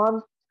the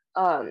month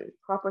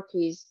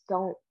properties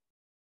don't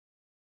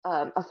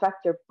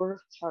affect your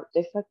birth chart.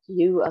 They affect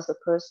you as a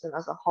person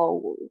as a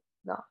whole.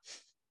 No.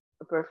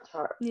 a birth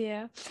chart.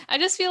 Yeah. I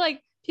just feel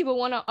like people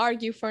want to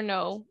argue for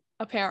no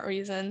apparent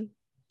reason.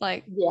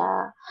 Like,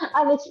 Yeah,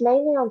 and it's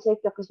mainly on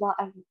TikTok as well.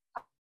 And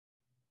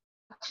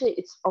actually,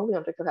 it's only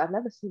on TikTok. I've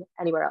never seen it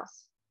anywhere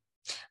else.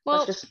 That's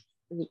well, just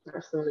me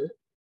personally.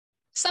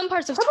 some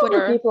parts of Probably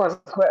Twitter. people on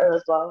Twitter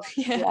as well.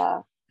 Yeah.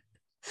 Yeah,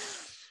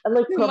 and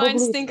like Your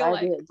minds probably think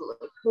alike. Reddit. But,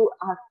 like,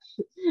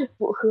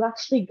 who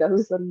actually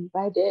goes on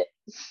Reddit?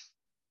 I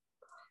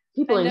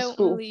People in don't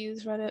school. really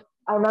use Reddit.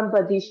 I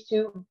remember these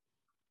two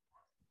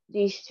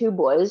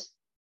boys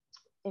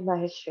in my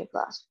history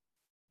class.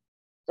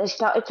 They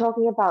started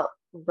talking about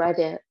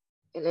Reddit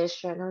in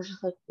history, and I was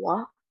just like,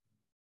 what?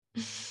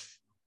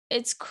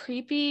 It's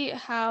creepy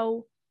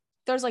how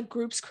there's like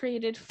groups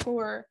created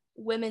for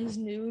women's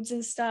nudes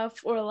and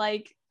stuff, or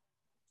like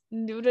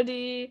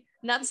nudity,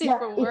 not safe Yeah,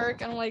 for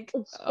work. I'm like,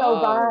 it's so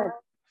oh. bad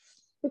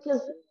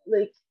because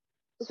like,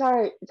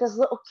 sorry, there's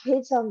little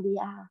kids on the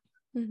app.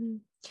 Mm-hmm.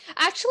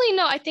 Actually,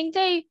 no, I think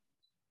they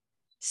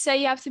say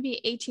you have to be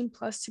 18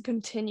 plus to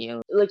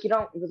continue. Like, you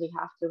don't really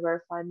have to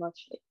verify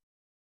much.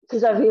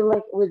 Because I feel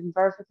like with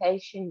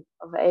verification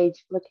of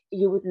age, like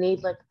you would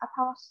need like a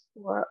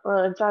passport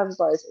or a driver's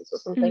license or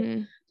something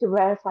Mm-hmm. to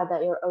verify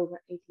that you're over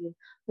 18,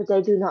 but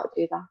they do not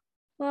do that.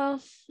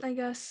 Well, I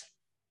guess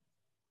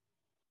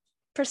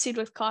proceed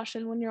with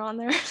caution when you're on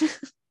there.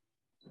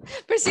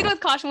 Proceed with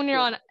caution when you're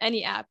Yeah, on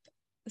any app,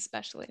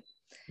 especially.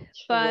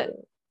 But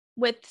true.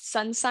 with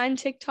sun sign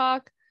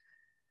TikTok,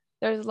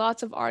 there's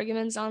lots of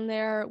arguments on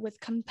there with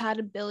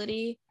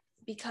compatibility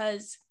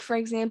because, for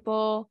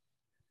example,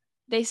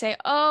 they say,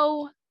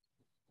 oh,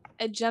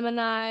 a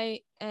Gemini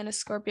and a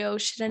Scorpio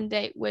shouldn't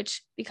date,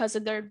 which because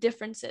of their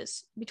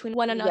differences between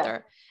one Yeah,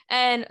 another.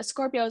 And a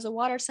Scorpio is a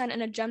water sign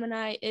and a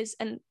Gemini is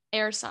an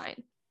air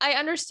sign. I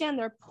understand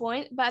their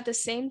point, but at the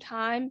same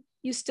time,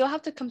 you still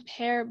have to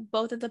compare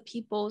both of the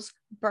people's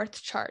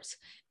birth charts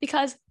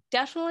because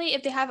definitely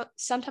if they have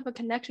some type of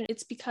connection,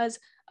 it's because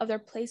of their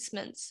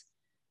placements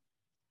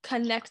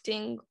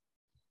connecting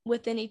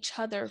within each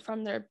other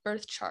from their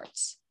birth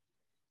charts.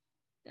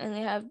 And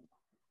they have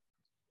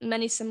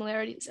many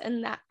similarities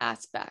in that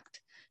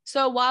aspect.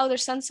 So while their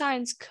sun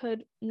signs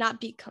could not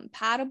be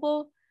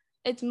compatible,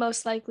 it's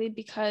most likely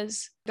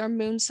because their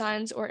moon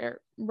signs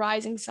or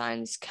rising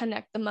signs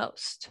connect the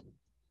most.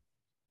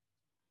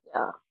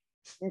 yeah.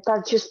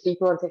 That's just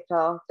people on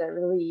TikTok that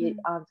really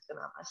aren't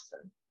gonna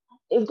listen.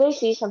 If they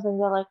see something,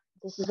 they're like,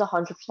 "This is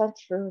 100%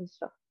 true" and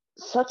stuff.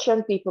 Such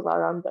young people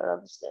are on there,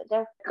 obviously.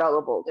 They're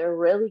gullible. They're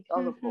really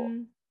gullible.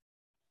 Mm-hmm.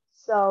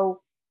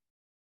 So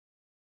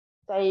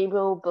they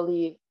will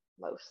believe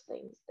most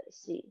things they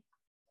see.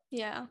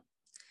 Yeah.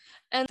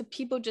 And the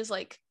people just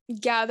like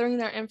gathering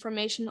their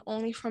information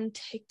only from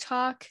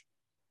TikTok,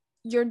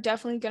 you're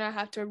definitely gonna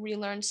have to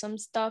relearn some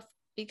stuff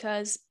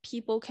because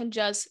people can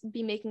just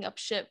be making up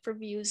shit for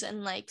views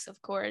and likes,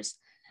 of course.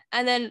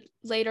 And then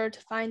later to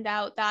find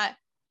out that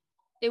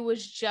it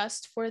was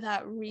just for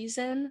that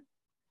reason,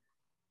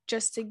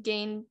 just to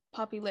gain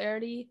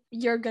popularity,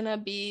 you're gonna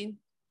be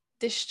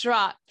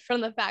distraught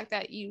from the fact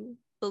that you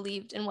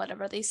believed in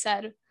whatever they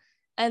said.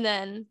 And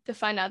then to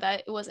find out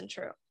that it wasn't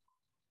true,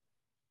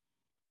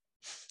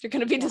 you're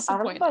gonna be Yeah, I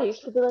remember I disappointed.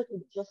 used to be like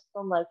just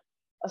on like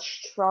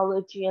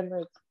astrology and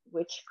like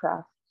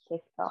witchcraft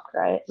TikTok,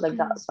 right? Like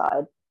that Mm.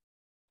 side.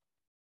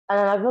 And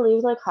then I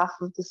believed like half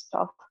of the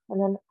stuff. And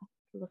then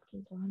I looked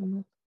into it and I'm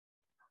like,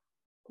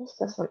 this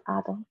doesn't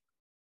add up.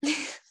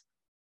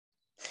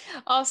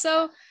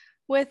 Also,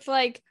 with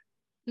like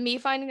me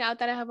finding out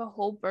that I have a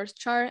whole birth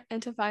chart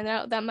and to find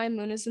out that my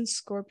moon is in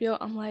Scorpio,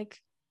 I'm like,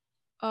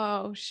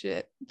 oh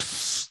shit.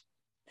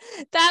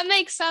 That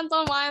makes sense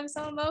on why I'm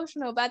so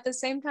emotional. But at the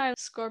same time,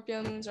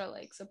 Scorpio moons are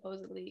like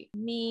supposedly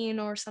mean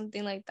or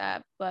something like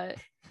that. But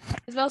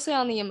it's mostly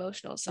on the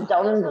emotional I side.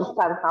 don't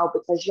understand how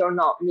because you're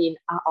not mean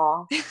at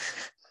all.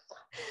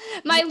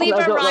 My And I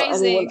Libra don't know anyone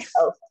rising.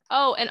 else.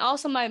 Oh, and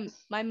also my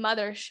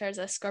mother shares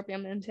a Scorpio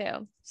moon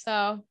too.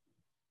 So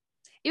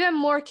even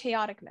more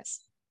chaoticness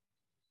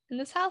in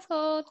this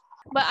household.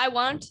 But I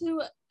wanted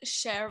to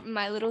share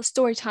my little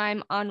story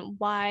time on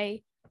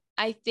why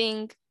I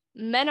think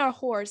men are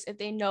whores if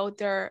they know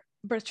their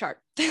birth chart.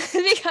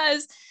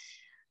 Because,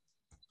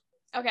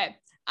 okay,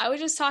 I was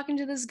just talking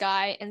to this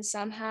guy and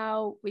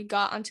somehow we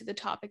got onto the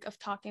topic of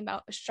talking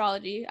about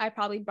astrology. I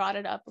probably brought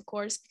it up, of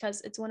course,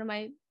 because it's one of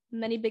my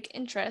many big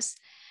interests.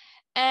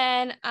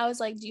 And I was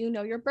like, do you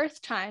know your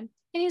birth time?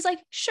 And he's like,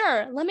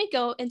 sure, let me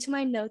go into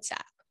my notes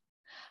app.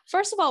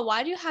 First of all,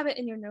 why do you have it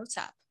in your notes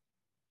app?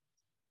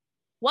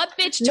 What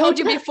bitch told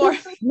you before?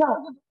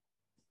 No,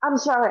 I'm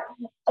sorry.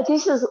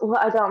 This is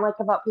what I don't like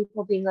about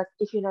people being like,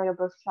 if you know your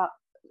birth chart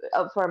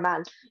for a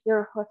man,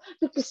 you're a whore.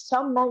 Because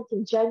some men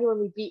can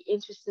genuinely be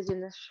interested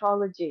in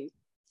astrology.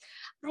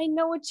 I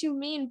know what you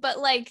mean, but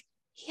like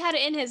he had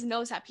it in his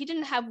notes app. He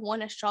didn't have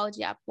one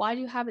astrology app. Why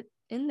do you have it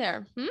in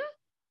there?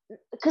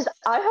 Because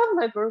I have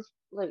my birth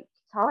like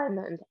time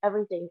and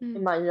everything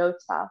in my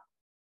notes app.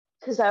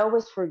 Because I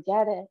always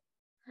forget it.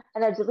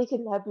 And I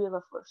deleted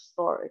Nebula for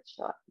storage,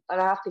 so,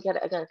 and I have to get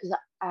it again because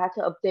I had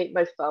to update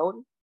my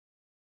phone.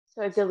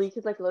 So I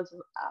deleted like loads of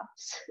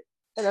apps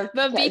And I'm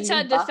But getting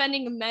Vita me back.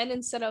 defending men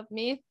instead of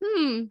me.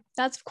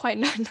 That's quite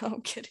no,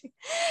 I'm kidding.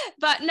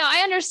 But no,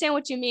 I understand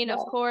what you mean. Of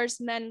No. course,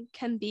 men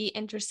can be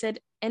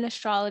interested in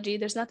astrology.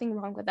 There's nothing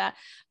wrong with that.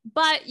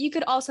 But you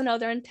could also know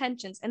their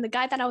intentions. And the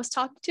guy that I was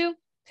talking to,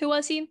 who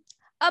was he?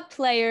 A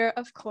player,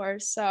 of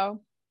course.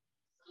 So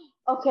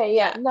Okay,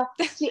 yeah. yeah. No,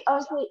 see,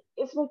 honestly,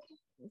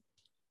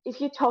 if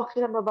you talk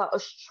to them about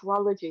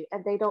astrology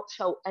and they don't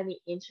show any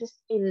interest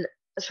in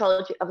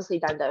astrology, obviously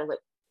then they're like,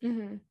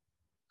 Mm-hmm.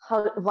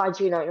 why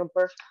do you know your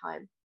birth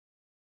time?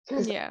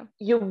 Because Yeah.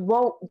 you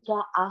won't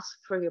get asked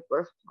for your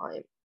birth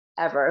time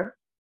ever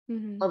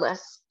Mm-hmm.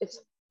 unless it's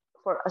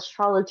for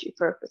astrology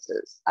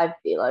purposes. I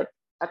feel like,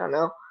 I don't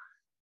know.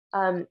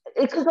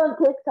 It's because on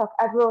TikTok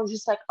everyone's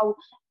just like, oh,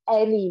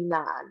 any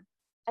man,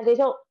 and they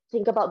don't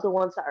think about the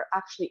ones that are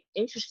actually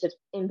interested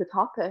in the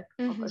topic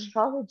of Mm-hmm.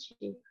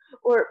 astrology,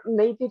 or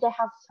maybe they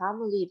have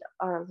family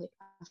that are like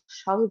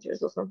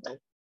astrologers or something.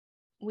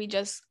 We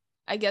just,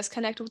 I guess,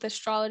 connect with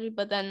astrology,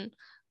 but then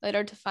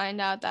later to find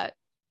out that,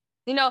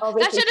 that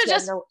Obviously, should have she had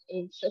just, no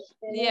interest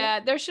in it. yeah,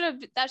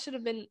 that should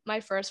have been my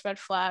first red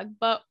flag.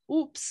 But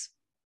oops,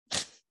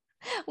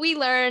 we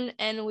learn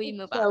and we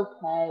move It's on.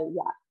 okay,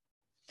 yeah.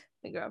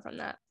 We grow from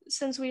that.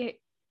 Since we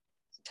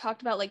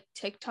talked about like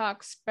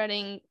TikTok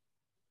spreading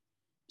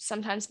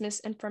sometimes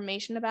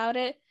misinformation about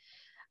it,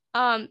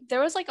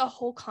 there was like a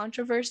whole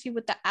controversy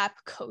with the app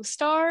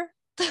CoStar.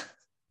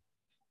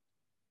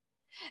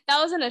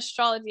 That was an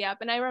astrology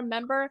app, and I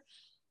remember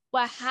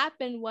what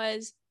happened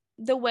was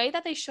the way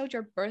that they showed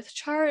your birth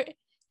chart,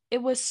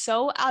 it was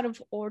so out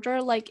of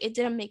order, like it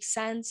didn't make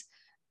sense.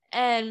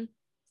 And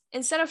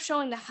instead of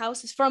showing the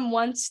houses from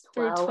 1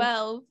 through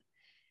 12,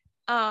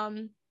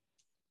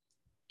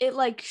 it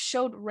like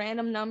showed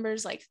random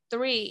numbers like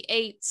 3,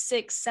 8,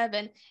 6,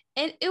 7,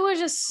 and it was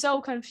just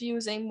so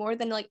confusing, more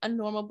than like a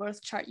normal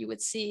birth chart you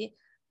would see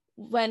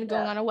when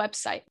going on a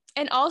website.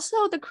 And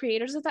also the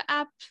creators of the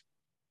app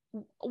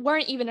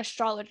weren't even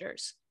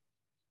astrologers.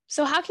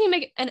 So how can you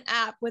make an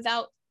app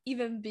without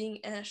even being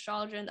an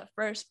astrologer in the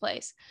first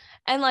place?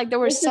 And like there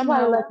were This is why I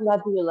somehow like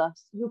Nebula.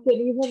 You can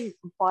even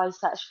buy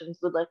sessions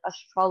with like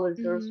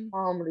astrologers, Mhm.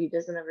 palm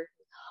readers, and everything.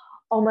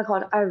 Oh my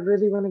god, I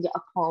really want to get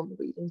a palm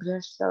reading, but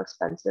they're so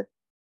expensive.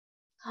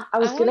 I I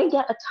was gonna want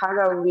get a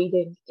tarot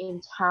reading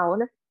in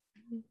town,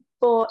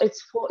 but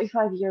it's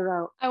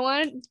 €45. I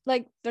wanted,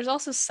 like, there's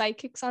also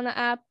psychics on the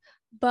app,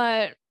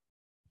 but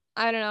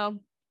I don't know.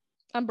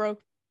 I'm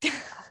broke.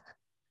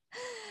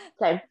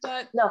 Okay,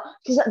 But no,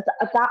 because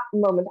at that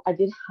moment I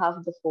did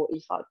have the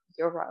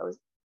 €45,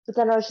 but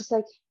then I was just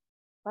like,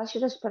 why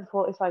should I spend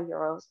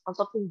 €45 on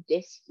something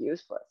this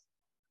useless?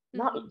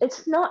 Not, mhm.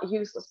 it's not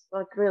useless.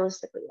 Like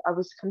realistically, I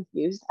was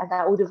confused, and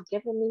that would have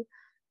given me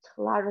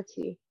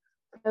clarity.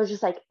 I was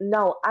just like,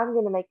 no, I'm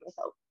gonna make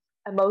myself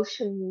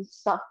emotionally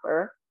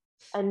suffer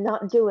and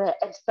not do it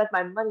and spend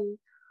my money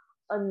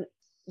on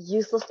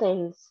useless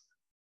things.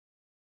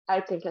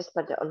 I think I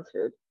spent it on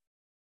food.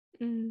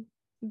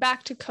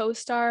 Back to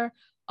CoStar.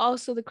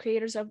 Also, the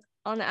creators of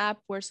on the app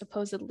were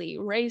supposedly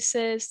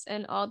racist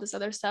and all this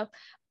other stuff.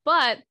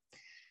 But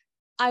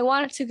I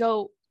wanted to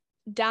go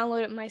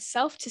download it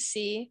myself to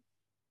see.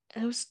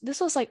 And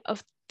this was like a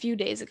few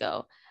days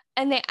ago.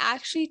 And they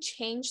actually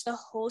changed the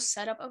whole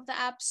setup of the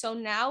app. So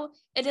now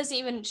it doesn't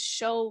even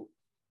show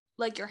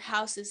like your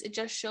houses. It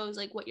just shows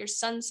like what your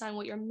sun sign,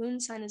 what your moon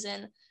sign is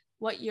in,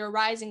 what your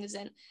rising is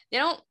in. They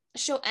don't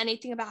show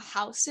anything about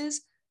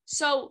houses.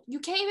 So you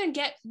can't even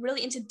get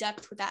really into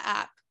depth with that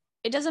app.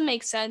 It doesn't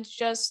make sense.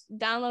 Just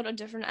download a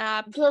different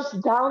app. Just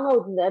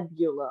download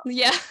Nebula.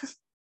 Yeah.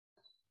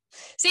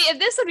 See, if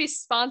this would be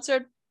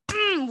sponsored,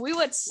 we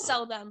would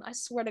sell them. I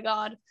swear to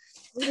God.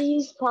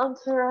 Please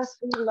sponsor us.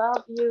 We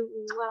love you.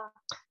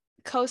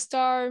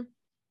 CoStar,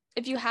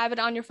 if you have it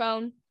on your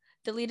phone,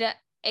 delete it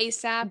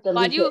ASAP.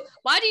 Why Delete do you it.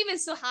 why do you even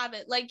still have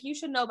it? Like you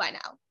should know by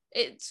now.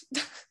 It's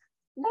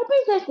Maybe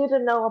they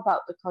didn't know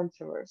about the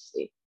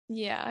controversy.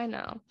 yeah, I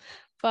know.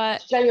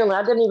 But Genuinely,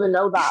 I didn't even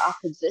know that app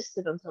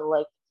existed until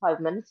like 5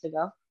 minutes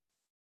ago.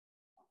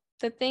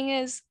 the thing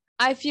is,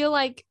 I feel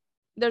like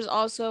there's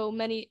also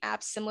many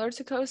apps similar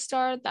to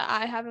CoStar that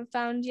I haven't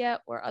found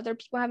yet or other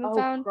people haven't Oh,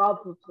 found.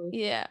 probably.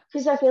 Yeah.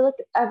 Because I feel like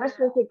ever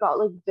since it got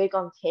like big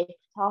on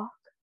TikTok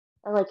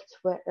and like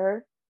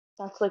Twitter,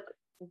 that's like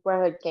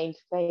where it gained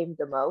fame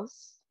the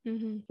most.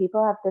 Mm-hmm.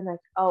 People have been like,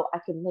 oh, I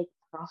can make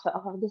profit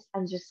off of this,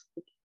 and just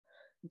like,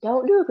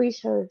 don't do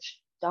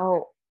research,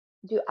 don't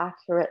do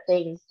accurate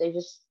things. They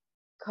just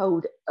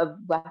code a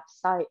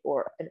website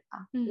or an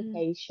Mm-hmm.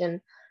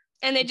 application.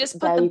 And they just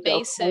put There the you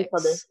go, pay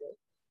for this. basics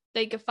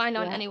they could find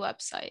on Yeah, any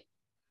website.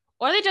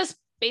 Or they just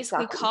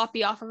basically exactly.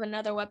 copy off of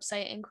another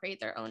website and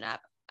create their own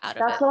app out of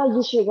That's it. why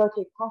you should go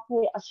to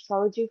Cafe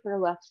Astrology for a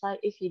website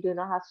if you do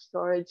not have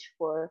storage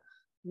for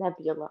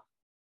Nebula.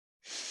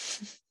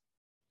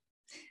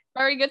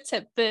 Very good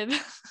tip, Bib.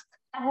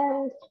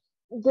 And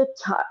the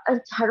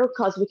tarot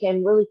cards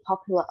became really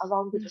popular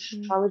along with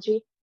Mm-hmm.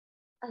 astrology,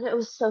 and it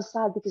was so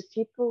sad because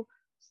people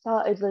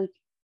started like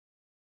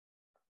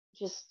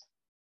just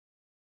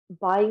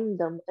buying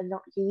them and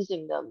not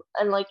using them,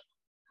 and like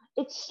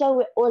it's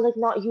so, or like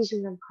not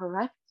using them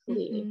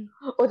correctly,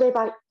 or they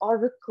buy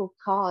oracle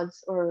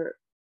cards, or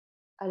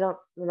I don't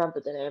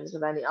remember the names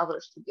of any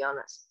others, to be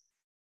honest.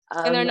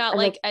 And they're not And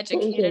like like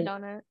educated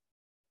on it.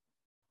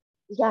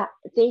 yeah,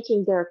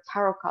 thinking they're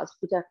tarot cards,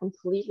 but they're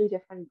completely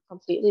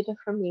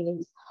different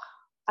meanings.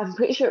 I'm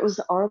pretty sure it was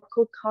the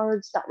oracle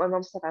cards that my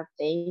mom said are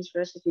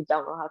dangerous if you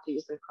don't know how to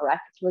use them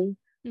correctly.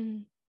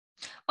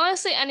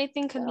 Honestly,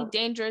 anything can be So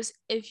dangerous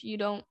if you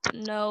don't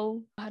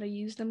know how to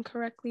use them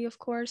correctly, of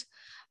course. do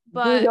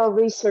But your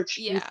research,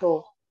 yeah.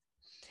 people.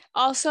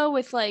 Also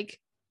with like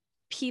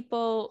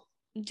people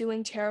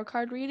doing tarot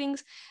card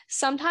readings,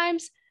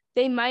 sometimes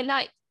they might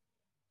not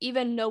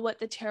even know what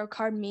the tarot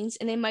card means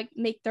and they might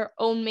make their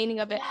own meaning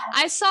of it. Yeah.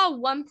 I saw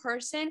one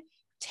person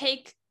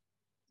take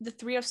the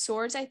Three of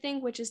Swords, I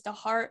think, which is the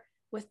heart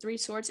with 3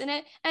 swords in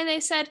it, and they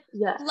said,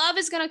 love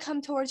is gonna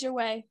come towards your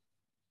way.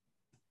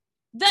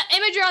 The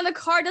imagery on the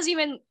card doesn't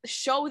even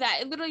show that.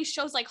 It literally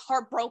shows like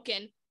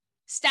heartbroken,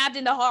 stabbed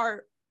in the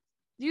heart.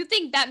 Do you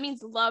think that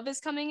means love is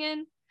coming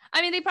in?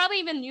 I mean, they probably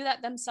even knew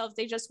that themselves.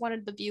 They just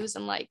wanted the views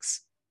and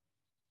likes.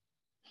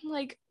 I'm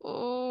like,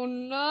 oh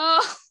no.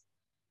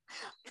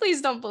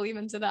 Please don't believe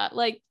into that.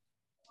 Like,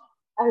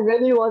 I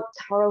really want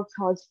tarot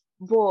cards,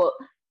 but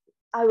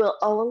I will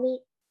only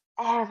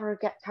ever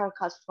get tarot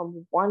cards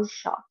from one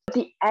shop.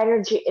 The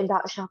energy in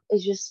that shop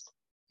is just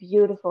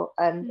beautiful,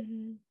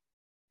 and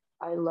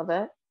I love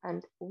it.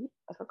 And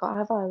I forgot I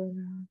have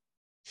eyeliner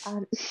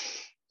on.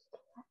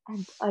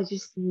 And I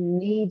just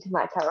need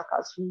my tarot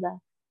cards from there.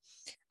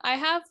 I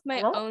have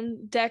my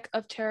own deck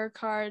of tarot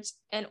cards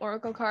and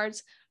oracle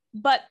cards,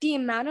 but the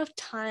amount of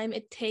time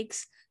it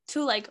takes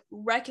to like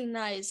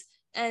recognize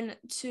and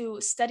to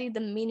study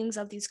the meanings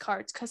of these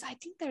cards, because I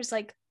think there's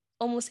like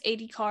almost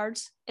 80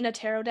 cards in a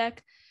tarot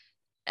deck,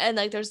 and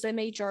like there's the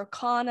major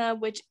arcana,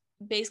 which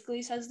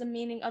basically says the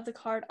meaning of the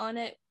card on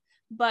it,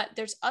 but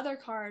there's other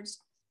cards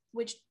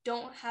which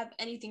don't have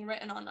anything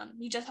written on them.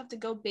 You just have to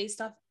go based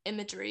off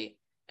imagery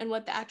and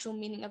what the actual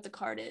meaning of the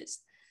card is.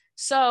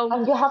 So,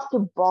 and you have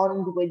to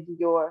bond with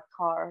your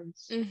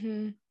cards.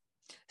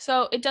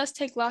 So it does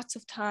take lots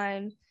of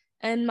time,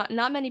 and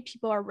not many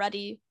people are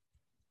ready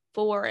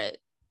for it.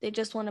 They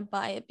just want to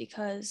buy it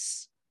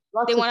because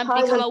they want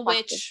to become a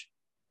witch.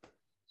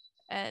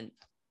 And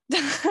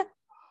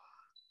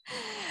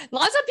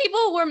lots of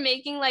people were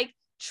making like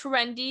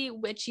trendy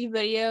witchy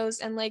videos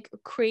and like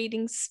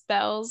creating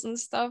spells and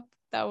stuff.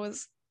 That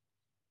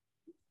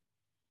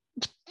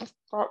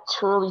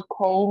truly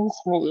pains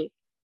me.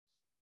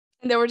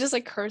 And they were just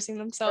like cursing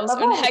themselves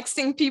and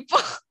hexing people.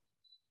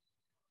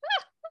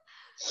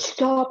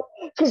 Stop,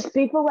 because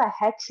people were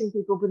hexing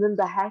people, but then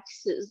the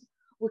hexes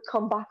would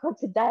come back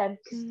onto them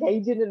because they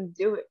didn't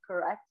do it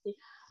correctly.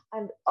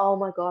 And oh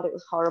my god, it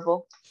was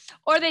horrible.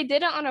 Or they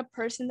did it on a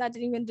person that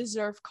didn't even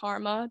deserve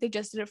karma. They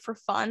just did it for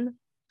fun.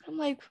 I'm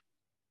like,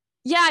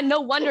 yeah,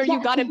 no wonder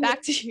you got it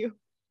back to you.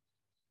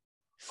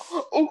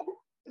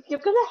 If you're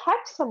gonna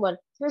hex someone,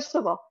 first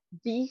of all,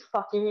 be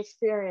fucking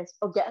experienced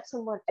or get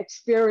someone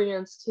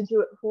experienced to do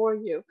it for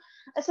you.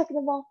 And second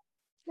of all,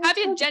 have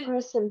the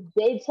person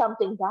did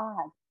something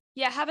bad.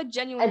 Yeah, have a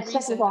genuine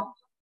reason. Second of all,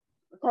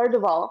 third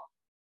of all,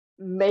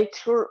 make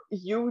sure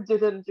you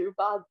didn't do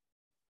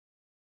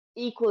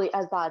equally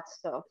as bad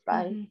stuff,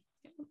 right?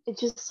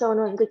 It's just so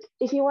annoying. Like,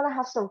 if you want to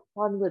have some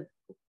fun with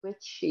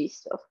witchy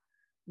stuff,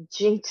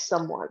 jinx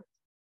someone,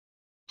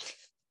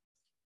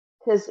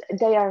 because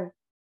they are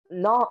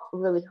not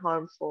really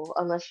harmful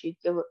unless you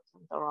do it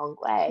the wrong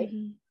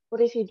way. But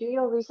if you do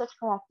your research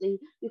correctly,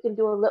 you can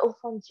do a little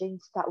fun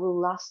jinx that will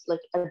last like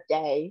a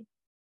day.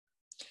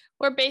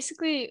 We're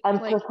basically and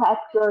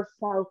protect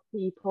yourself,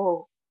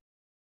 people.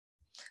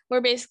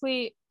 We're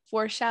basically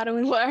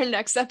foreshadowing what our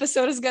next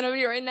episode is gonna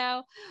be right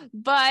now,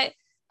 but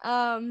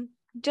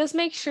just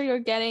make sure you're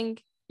getting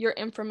your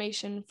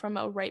information from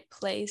a right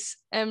place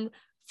and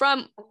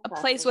from a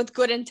place with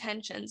good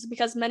intentions,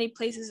 because many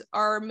places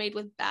are made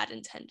with bad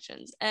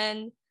intentions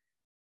and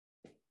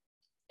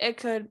it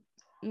could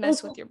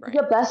mess with your brain.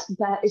 Your best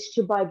bet is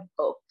to buy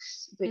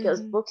books,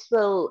 because books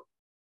will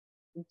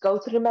go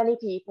through many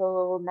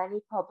people,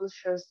 many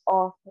publishers,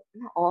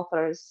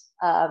 authors,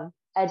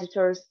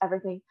 editors,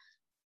 everything,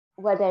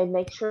 where they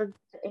make sure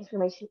the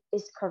information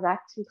is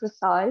correct and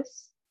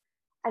precise,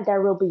 and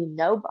there will be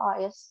no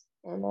bias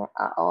in it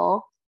at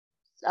all.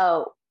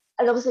 So,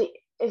 and obviously,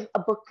 if a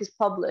book is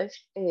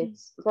published,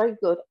 it's very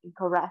good and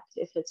correct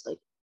if it's like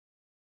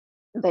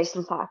based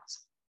on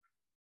facts.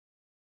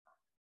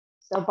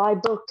 So buy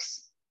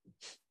books.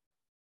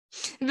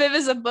 Viv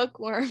is a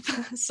bookworm,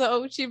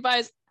 so she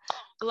buys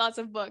lots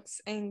of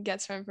books and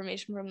gets her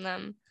information from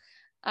them.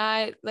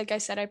 Like I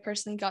said, I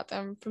personally got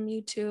them from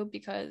YouTube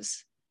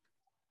because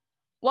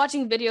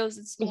watching videos,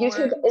 it's more...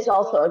 YouTube is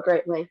also a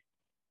great way.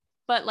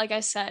 But like I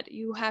said,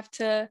 you have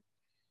to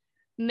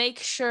make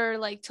sure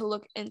like to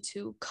look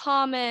into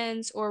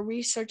comments or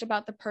research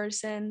about the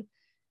person,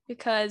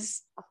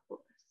 because of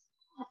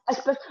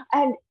course,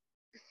 and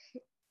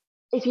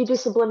if you do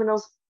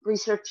subliminals,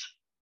 research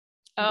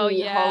the whole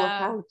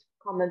account,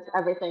 comments,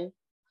 everything.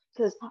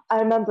 Because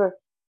I remember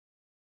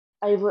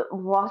I would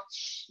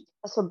watch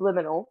a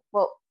subliminal.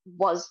 Well,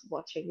 was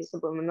watching the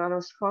subliminal, and I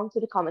was scrolling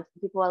through the comments,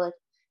 and people are like,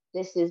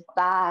 "This is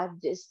bad.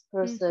 This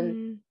person,"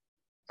 Mm-hmm.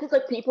 because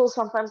like people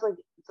sometimes like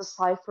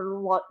decipher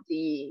what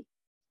the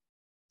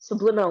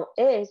subliminal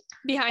is,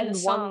 Behind the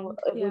and one song.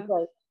 it was Yeah.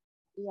 like,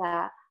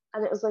 yeah,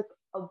 and it was like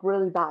a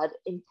really bad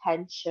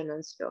intention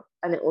and stuff,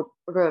 and it would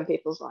ruin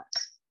people's lives.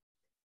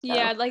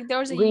 Yeah, So like there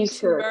was a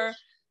research, YouTuber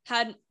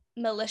had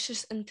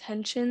malicious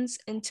intentions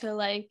into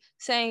like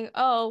saying,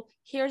 oh,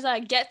 here's a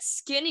get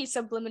skinny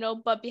subliminal,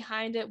 but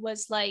behind it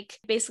was like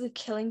basically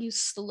killing you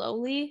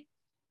slowly.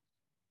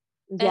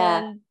 yeah,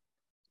 And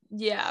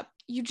yeah,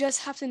 you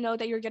just have to know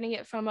that you're getting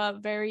it from a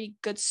very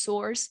good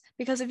source,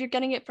 because if you're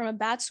getting it from a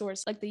bad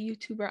source, like the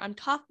YouTuber I'm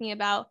talking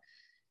about,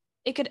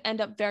 it could end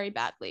up very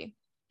badly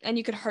and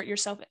you could hurt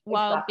yourself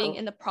while being exactly.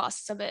 in the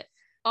process of it.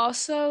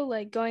 Also,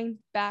 like going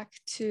back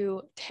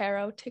to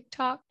tarot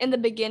TikTok, in the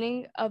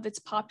beginning of its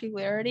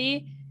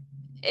popularity,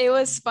 it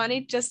was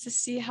funny just to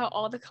see how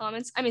all the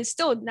comments, I mean,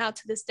 still now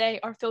to this day,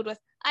 are filled with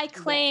I Yeah.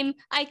 claim,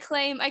 I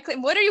claim, I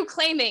claim. What are you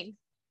claiming?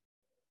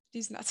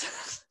 These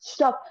nuts.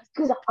 Stop,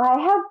 because I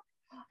have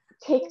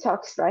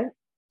TikToks right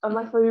on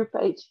my Mhm. For You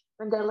page,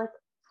 and they're like,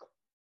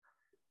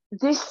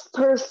 this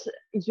person,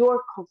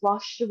 your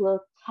crush will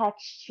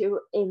text you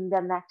in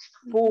the next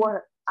Mhm.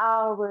 4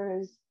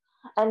 hours,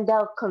 and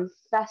they'll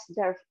confess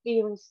their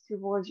feelings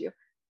towards you.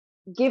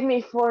 Give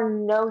me 4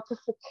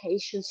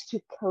 notifications to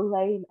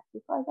claim it.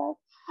 People like that.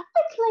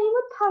 I claim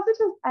a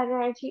positive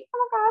energy.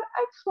 Oh my god,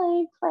 I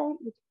claim.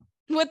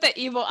 With the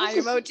evil eye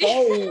This is emoji.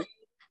 fake.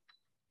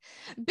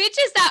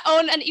 Bitches that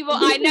own an evil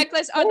This eye is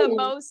necklace are the fake.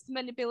 most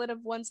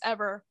manipulative ones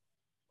ever.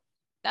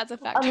 That's a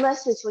fact.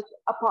 Unless it's like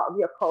a part of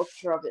your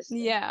culture, obviously.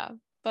 Yeah,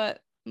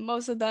 but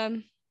most of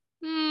them,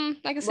 I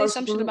can say Most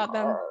some of shit them about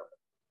them. are,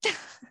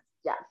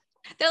 yeah.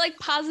 They're like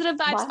positive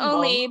vibes My mom.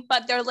 only,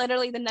 but they're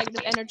literally the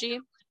negative energy.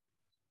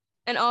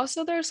 And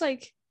also, there's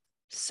like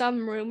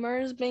some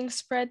rumors being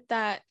spread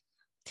that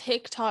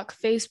TikTok,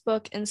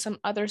 Facebook, and some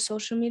other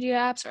social media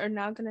apps are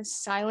now going to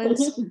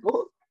silence.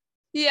 Facebook.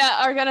 Yeah,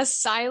 are going to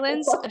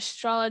silence What?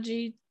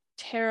 astrology,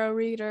 tarot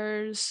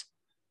readers,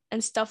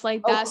 and stuff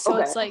like that. Oh, So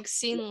okay. it's like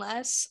seen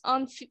less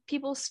on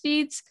people's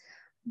feeds.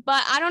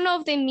 But I don't know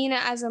if they mean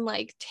it as in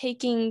like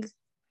taking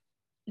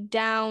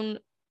down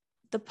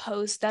the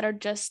posts that are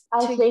just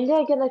I to think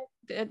they're gonna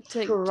just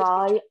be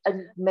try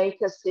and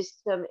make a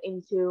system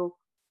into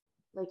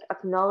like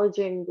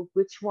acknowledging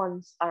which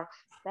ones are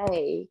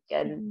fake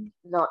and Mhm.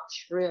 not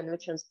true, and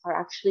which ones are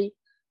actually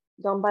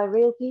done by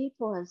real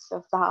people and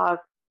stuff that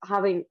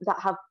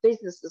have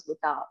businesses with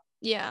that.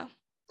 Yeah.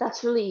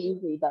 That's really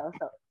easy though.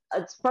 So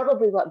it's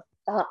probably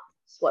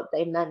that's what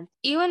they meant.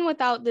 Even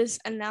without this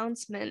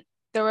announcement,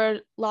 there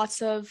were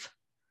lots of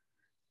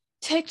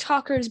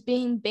TikTokers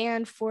being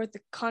banned for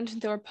the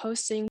content they were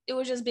posting. It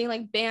was just being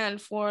like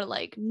banned for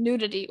like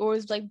nudity, or it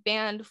was like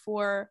banned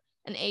for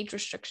an age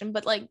restriction,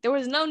 but like there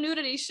was no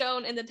nudity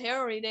shown in the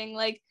tarot reading.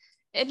 Like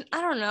it,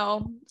 I don't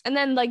know. And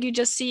then like you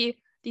just see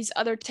these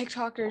other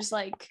TikTokers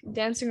like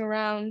dancing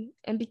around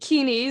in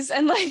bikinis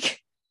and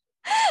like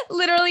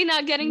literally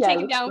not getting Yeah,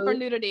 taken down for literally.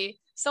 nudity.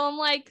 So I'm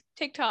like,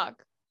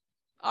 TikTok,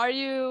 are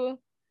you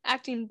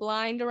acting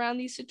blind around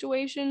these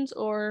situations,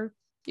 or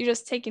you're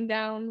just taking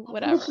down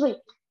whatever? Literally,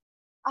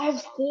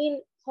 I've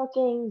seen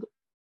fucking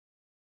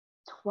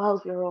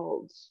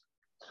 12-year-olds,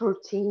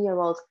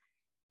 13-year-olds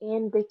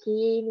in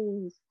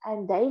bikinis,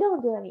 and they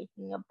don't do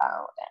anything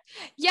about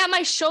it. Yeah,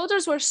 my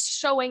shoulders were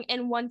showing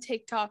in one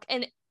TikTok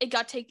and it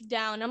got taken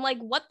down. I'm like,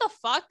 what the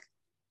fuck?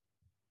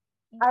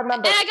 I And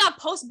remember I got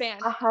post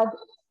banned. I had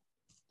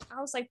I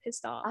was like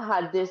pissed off. I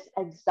had this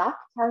exact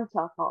tank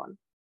top on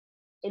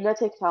in the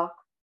TikTok.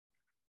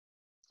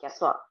 Guess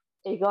what?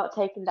 It got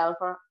taken down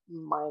for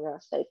minor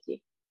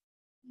safety.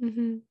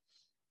 Mm-hmm.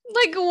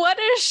 Like, what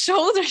is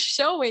shoulders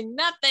showing?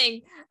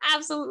 Nothing.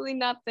 Absolutely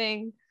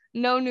nothing.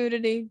 No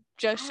nudity,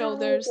 just I don't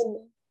shoulders.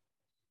 even.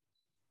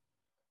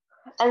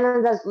 And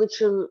then there's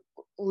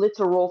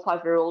literal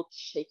 5-year-old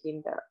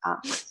shaking their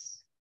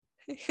ass.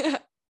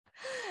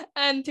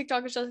 And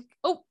TikTok is just like,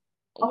 oh,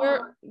 Oh,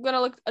 we're gonna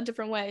look a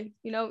different way.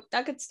 You know,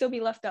 that could still be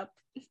left up.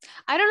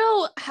 I don't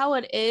know how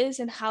it is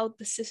and how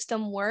the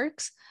system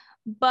works,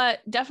 but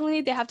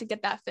definitely they have to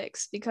get that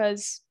fixed,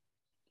 because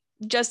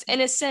just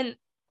innocent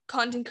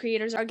content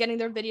creators are getting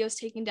their videos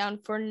taken down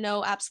for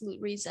no absolute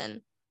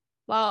reason,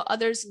 while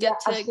others yeah, get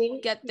I've to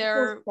seen get people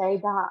their say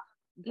that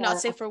not their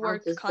safe for account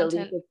work is content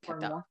deleted for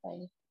kept up.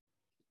 nothing.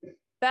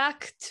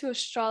 Back to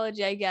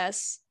astrology, I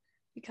guess,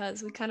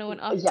 because we kind of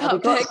went off Yeah, we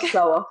got topic.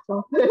 so off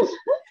topic.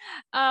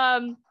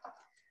 um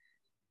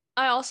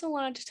I also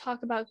wanted to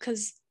talk about,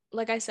 because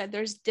like I said,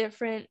 there's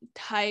different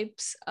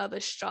types of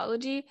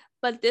astrology,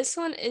 but this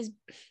one is,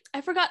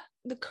 I forgot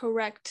the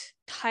correct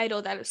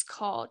title that it's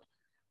called,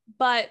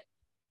 but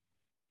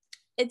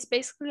it's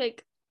basically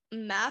like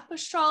map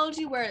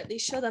astrology, where they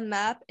show the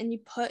map and you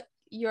put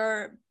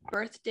your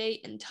birth date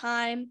and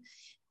time,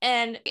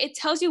 and it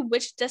tells you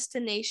which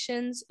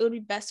destinations it would be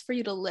best for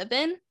you to live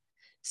in.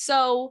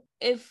 So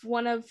if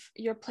one of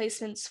your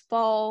placements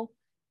fall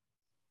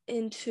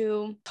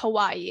into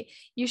Hawaii.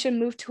 You should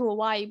move to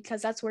Hawaii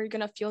because that's where you're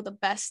going to feel the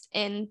best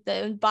in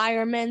the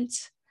environment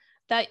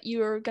that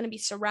you're going to be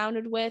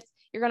surrounded with.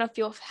 You're going to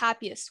feel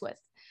happiest with.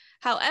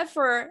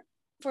 However,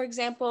 for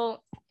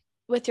example,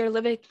 with your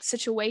living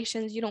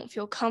situations, you don't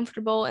feel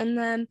comfortable in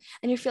them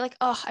and you feel like,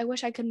 oh, I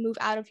wish I could move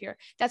out of here.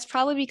 That's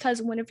probably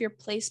because one of your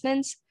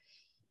placements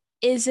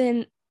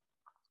isn't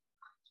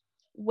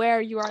where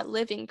you are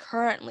living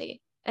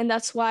currently. And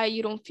that's why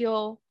you don't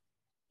feel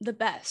the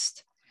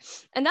best.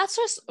 And that's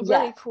just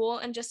really cool.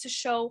 And just to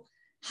show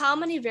how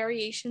many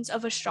variations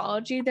of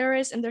astrology there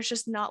is, and there's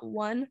just not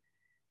one.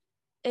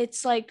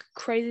 It's like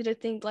crazy to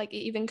think like it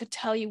even could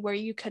tell you where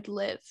you could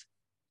live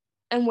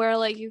and where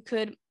like you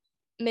could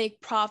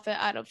make profit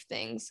out of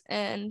things.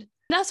 And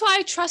that's why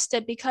I trust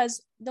it,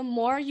 because the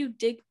more you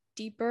dig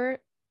deeper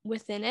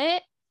within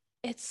it,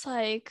 it's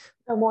like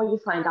the more you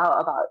find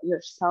out about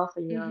yourself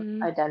and your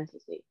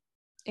identity.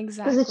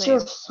 Exactly. Because it's your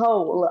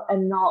soul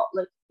and not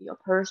like your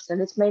person.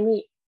 It's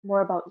mainly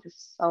more about your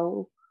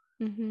soul.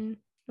 And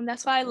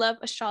that's why I love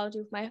astrology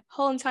with my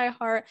whole entire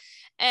heart.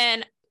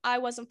 And I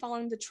wasn't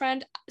following the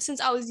trend. Since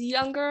I was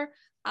younger,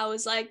 I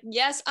was like,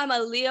 yes, I'm a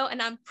Leo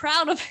and I'm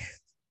proud of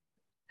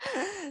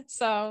it.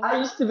 So I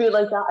used to be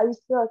like that. I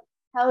used to be like,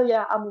 hell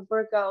yeah, I'm a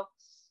Virgo.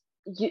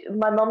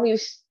 My mom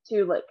used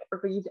to like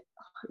read,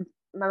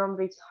 my mom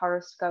reads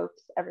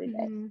horoscopes every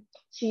day.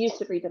 She used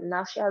to read them.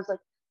 Now she has like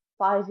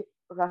 5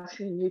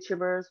 Russian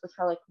YouTubers, which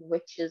are like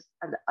witches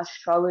and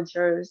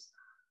astrologers.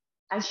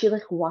 And she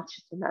like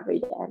watches them every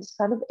day. And it's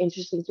kind of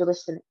interesting to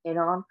listen in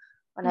on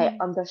when I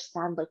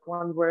understand like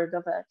one word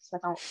of it, because I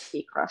don't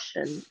speak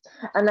Russian.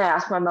 And I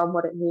ask my mom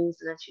what it means,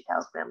 and then she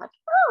tells me. I'm like,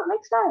 oh, it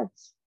makes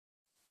sense.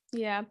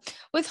 Yeah.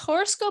 With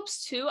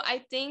horoscopes too, I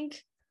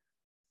think,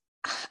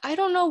 I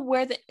don't know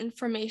where the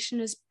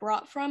information is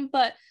brought from,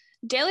 but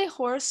daily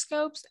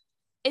horoscopes,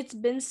 it's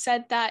been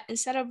said that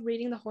instead of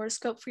reading the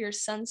horoscope for your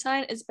sun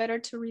sign, it's better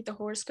to read the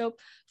horoscope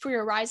for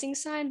your rising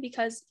sign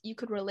because you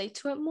could relate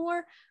to it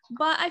more.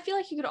 But I feel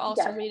like you could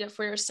also read it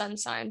for your sun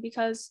sign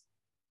because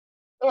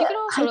you could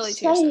also relate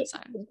to your sun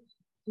sign.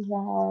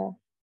 Yeah.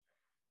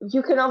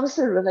 You can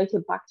obviously relate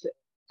it back to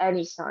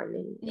any sign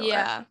in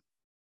your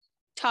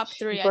top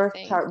 3, I birth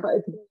think. chart,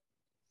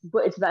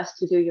 but it's best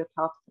to do your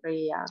top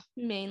 3, yeah.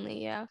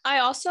 Mainly, yeah. I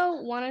also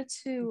wanted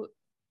to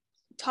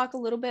talk a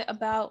little bit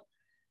about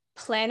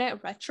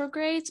planet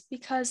retrogrades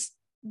because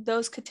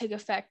those could take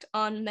effect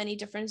on many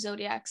different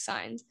zodiac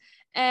signs.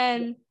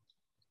 And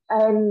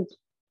the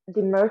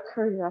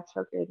Mercury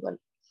retrograde went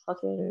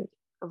fucking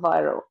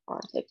viral on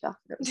TikTok.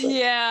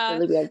 Yeah.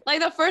 Really weird. Like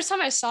the first time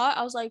I saw it,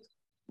 I was like,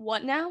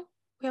 what now?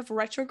 We have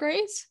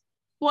retrogrades?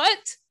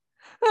 What?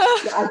 Yeah,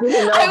 I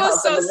didn't know. I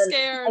was so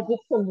scared. I did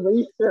some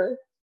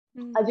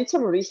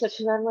research.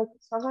 And then like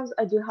sometimes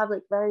I do have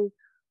like very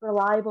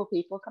reliable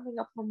people coming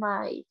up on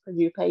my For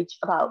You page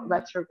about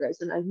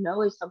retrogrades, and I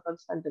know I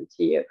sometimes send them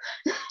to you.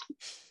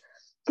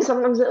 Because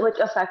sometimes it like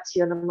affects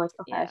you, and I'm like,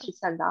 okay, I should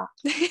send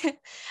that.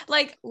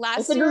 Like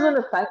last year. If it doesn't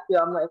affect you,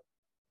 I'm like,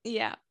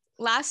 yeah.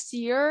 Last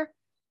year,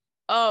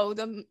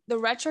 the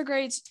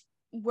retrogrades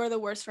were the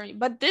worst for me.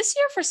 But this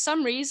year, for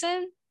some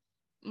reason,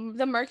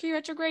 the Mercury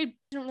retrograde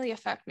didn't really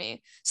affect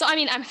me. So I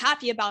mean, I'm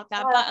happy about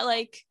that, but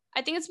like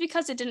I think it's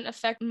because it didn't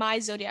affect my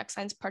zodiac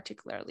signs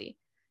particularly.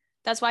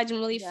 That's why I didn't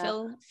really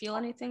feel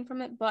anything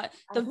from it. But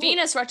the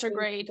Venus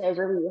retrograde, it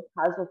really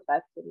has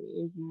affected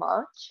me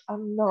much.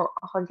 I'm not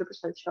 100%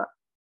 sure,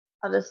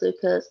 honestly,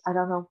 because I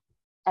don't know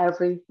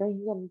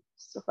everything and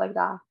stuff like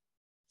that.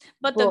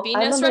 But the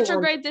Venus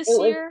retrograde this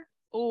year,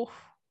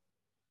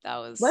 that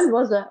was. When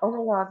was it? Oh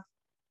my god!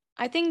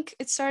 I think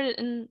it started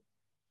in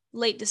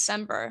late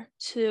December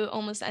to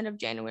almost the end of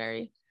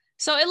January.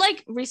 So it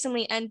like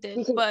recently ended,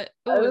 because but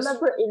I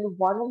remember in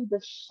one of the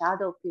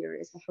shadow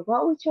periods, I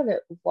forgot which one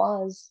it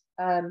was.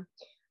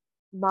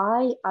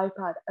 My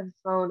iPad and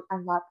phone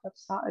and laptop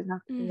started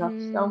acting up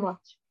so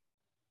much.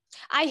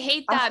 I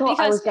hate that because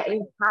I was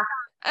getting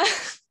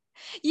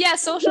hacked.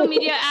 Social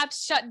media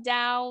apps shut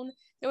down.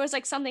 There was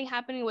like something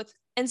happening with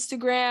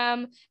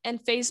Instagram and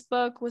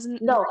Facebook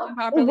wasn't working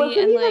properly, it wasn't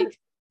and even like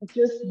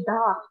just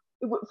that.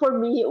 For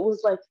me, it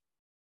was like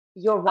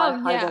your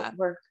Wi-Fi won't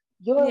work.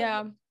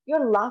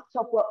 Your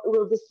laptop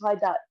will decide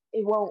that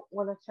it won't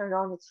want to turn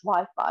on its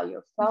Wi-Fi.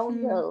 Your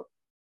phone will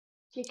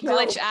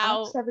glitch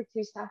out every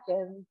 2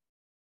 seconds.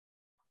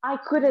 I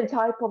couldn't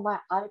type on my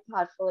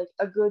iPad for like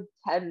a good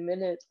 10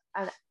 minutes,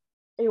 and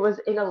it was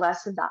in a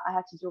lesson that I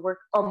had to do work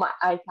on my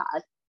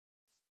iPad.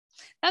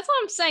 That's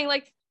what I'm saying.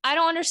 Like, I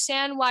don't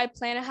understand why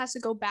planet has to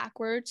go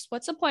backwards.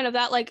 What's the point of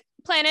that? Like,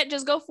 planet,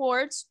 just go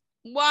forwards.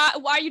 Why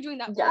are you doing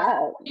that?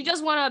 Yeah. You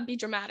just want to be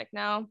dramatic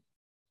now.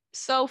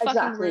 So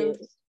fucking rude.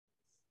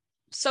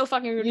 So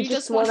fucking rude. You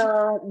just want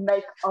to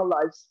make our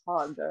lives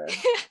harder.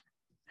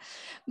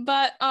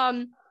 But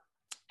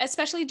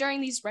especially during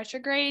these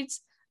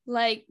retrogrades,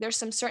 like there's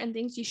some certain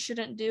things you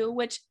shouldn't do,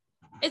 which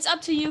it's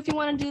up to you if you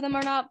want to do them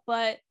or not.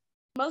 But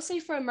mostly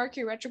for a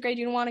Mercury retrograde,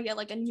 you don't want to get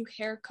like a new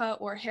haircut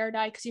or hair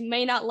dye because you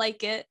may not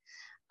like it.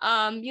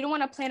 You don't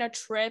want to plan a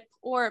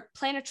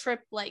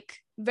trip like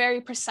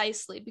very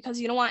precisely because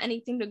you don't want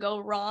anything to go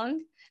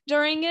wrong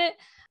during it.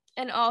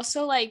 And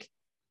also, like,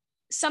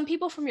 some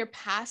people from your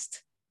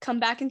past come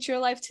back into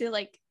your life to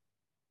like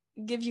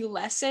give you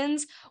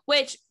lessons,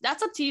 which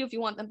that's up to you if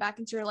you want them back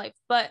into your life.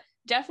 But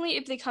definitely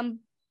if they come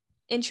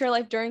into your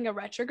life during a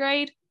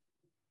retrograde,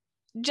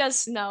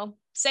 just no.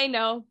 Say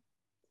no.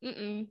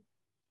 Mm-mm.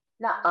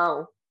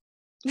 No.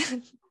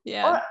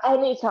 Yeah. Or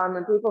anytime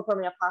when people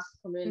from your past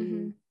come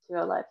into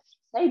your life,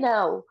 say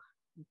no.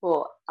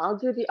 But I'll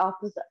do the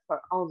opposite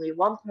for only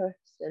one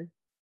person.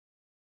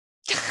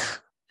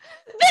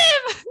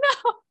 Babe,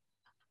 no.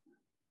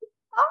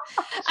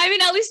 I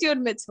mean, at least you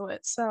admit to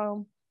it,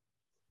 so.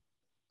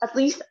 At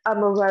least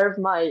I'm aware of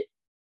my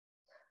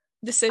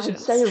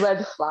decisions. I'd say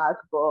red flag,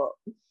 but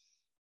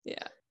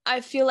yeah.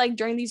 I feel like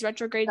during these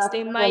retrogrades, that's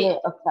they when might. it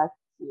affects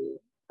you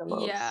the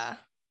most. Yeah.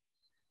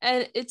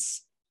 And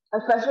it's.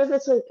 Especially if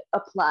it's like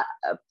a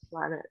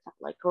planet that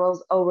like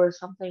rolls over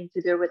something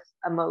to do with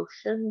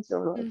emotions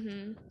or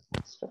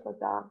like stuff like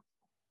that.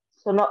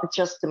 So not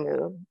just the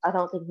moon. I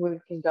don't think moon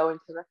can go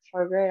into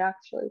retrograde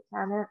actually,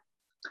 can it?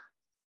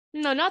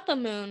 No, not the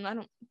moon. I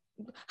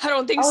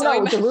don't think so.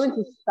 Oh no, the moon's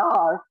a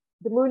star.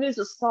 The moon is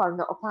a star,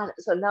 not a planet.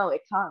 So no,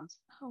 it can't.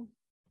 Oh.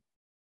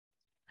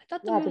 I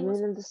thought the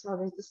moon and the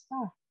sun is the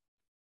star.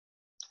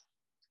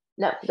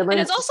 No, the moon.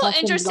 And it's also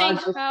interesting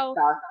how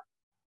star.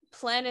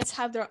 planets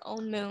have their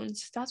own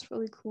moons. That's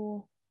really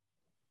cool.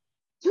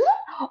 Do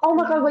they? Oh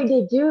my god, wait,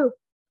 they do.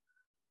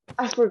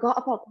 I forgot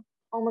about them.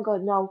 Oh my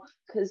god, no,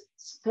 because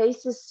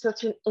space is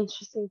such an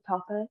interesting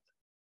topic.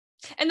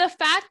 And the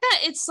fact that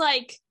it's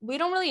like we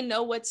don't really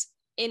know what's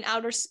in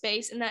outer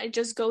space and that it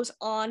just goes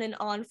on and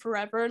on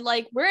forever.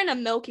 Like we're in a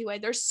Milky Way.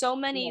 There's so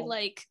many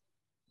like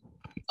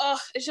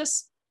it's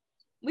just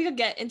we could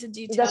get into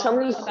detail. There's so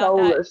many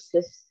solar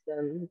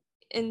systems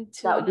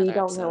that we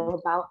don't know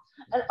about.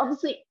 And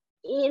obviously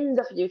in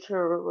the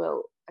future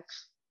we'll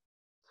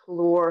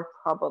explore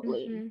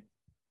probably.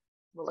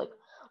 We're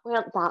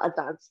not that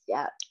advanced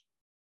yet.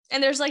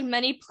 And there's like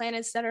many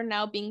planets that are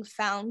now being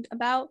found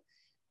about.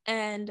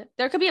 And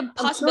there could be a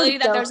possibility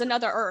that there's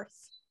another Earth,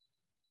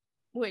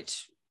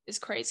 which is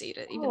crazy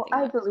to even think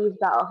I believe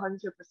that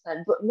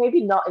 100%, but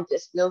maybe not in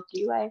this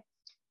Milky Way.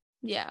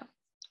 Yeah.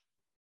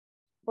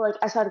 But like,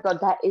 I swear to God,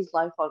 there is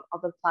life on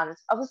other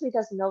planets. Obviously,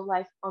 there's no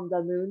life on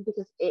the moon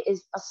because it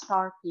is a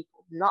star,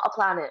 people, not a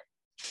planet.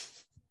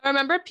 I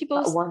remember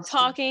people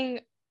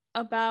talking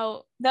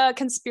about the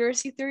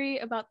conspiracy theory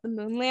about the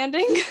moon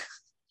landing.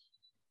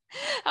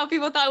 How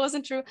people thought it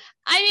wasn't true.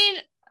 I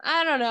mean,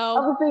 I don't know.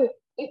 Obviously,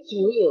 it's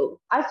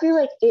real. I feel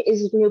like it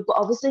is real, but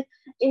obviously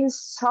in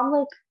some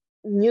like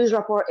news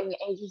reporting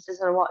agencies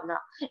and whatnot,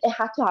 it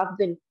had to have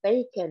been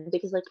faken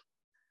because like,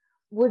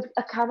 would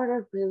a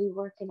camera really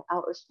work in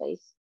outer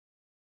space?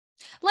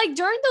 Like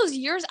during those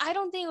years, I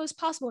don't think it was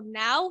possible.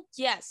 Now,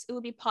 yes, it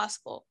would be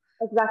possible.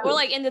 Exactly. Or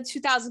like in the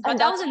 2000s, but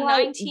that was in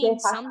 19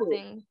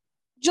 something.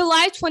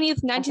 July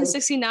 20th,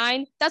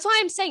 1969. That's why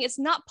I'm saying it's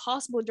not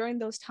possible during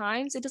those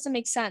times. It doesn't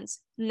make sense.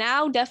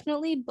 Now,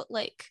 definitely, but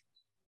like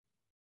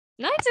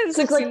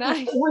 1969.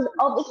 Like, it was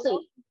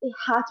obviously, it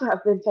had to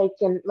have been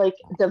taken, like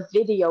the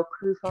video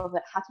proof of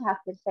it had to have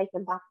been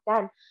taken back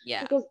then.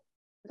 Yeah. Because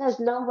there's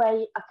no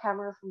way a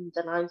camera from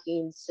the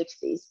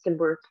 1960s can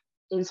work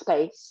in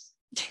space.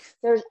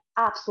 There's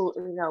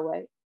absolutely no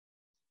way.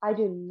 I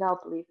do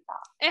not believe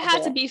that. It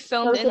had to be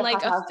filmed in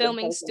like a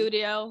filming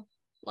studio.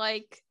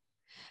 Like,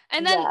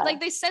 and then like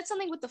they said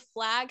something with the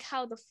flag,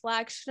 how the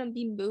flag shouldn't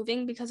be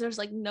moving because there's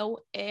like no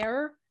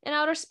air in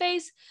outer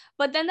space.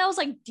 But then that was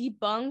like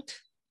debunked.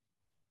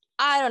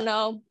 I don't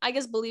know. I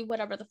guess believe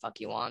whatever the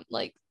fuck you want.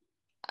 Like,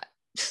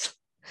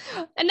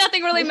 and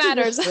nothing really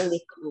matters.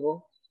 Really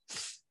cool.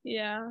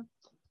 Yeah.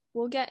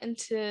 We'll get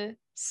into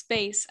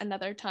space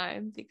another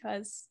time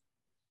because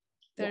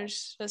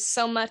there's just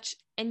so much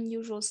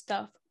unusual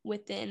stuff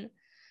within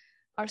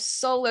our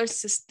solar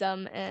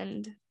system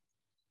and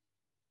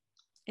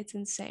it's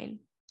insane.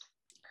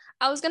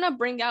 I was gonna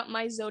bring out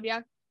my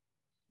zodiac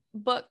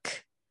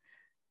book,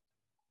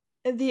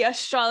 The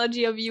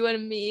Astrology of You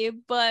and Me,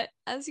 but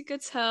as you could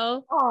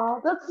tell,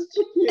 that's such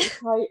a cute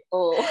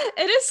title.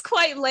 It is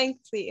quite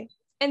lengthy,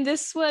 and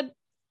this would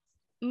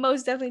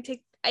most definitely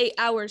take 8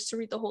 hours to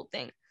read the whole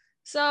thing.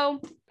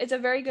 So it's a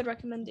very good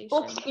recommendation.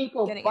 Books,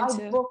 people, getting buy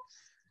into books.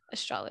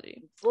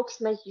 Astrology. Books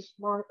make you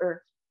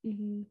smarter.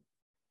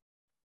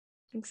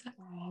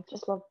 Exactly. I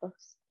just love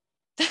books.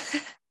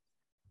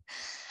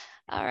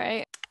 All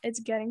right, it's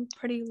getting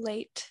pretty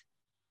late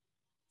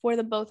for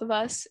the both of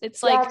us.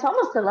 It's like it's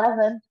almost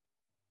 11.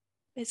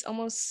 It's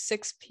almost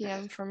 6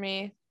 p.m. for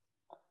me.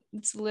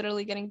 It's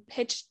literally getting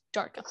pitch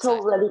dark outside.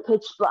 It's already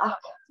pitch black.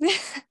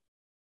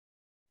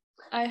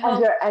 I hope.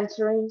 And you're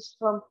entering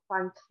Storm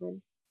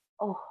Franklin.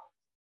 Oh,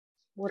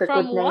 what a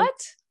From good name.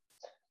 What?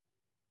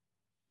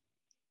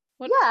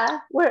 Yeah,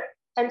 we're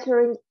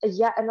entering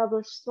yet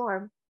another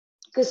storm.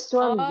 Because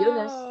Storm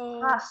Eunice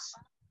passed.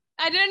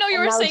 I didn't know you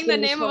were saying the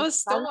name of a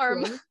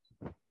storm.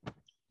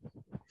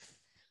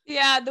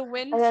 Yeah, the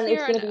wind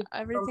here and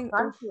everything.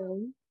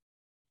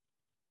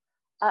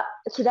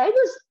 Today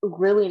was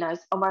really nice.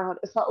 Oh my god,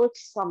 it felt like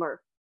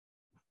summer.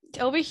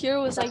 Over here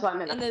was That's like what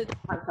I meant. in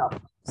the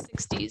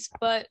 60s,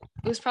 but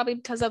it was probably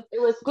because of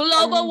It was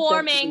global 10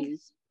 warming.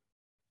 degrees.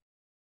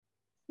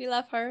 We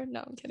love her.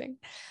 No, I'm kidding.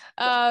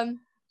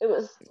 It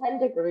was 10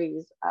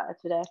 degrees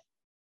today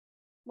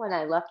when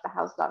I left the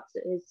house. That's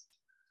it,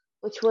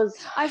 which was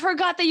I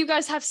forgot that you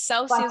guys have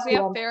Celsius. We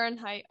have 5 p.m.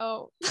 Fahrenheit.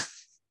 Oh,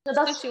 So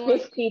that's especially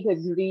 50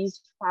 degrees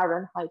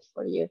Fahrenheit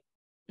for you.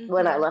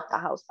 When I left the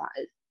house, that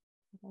is.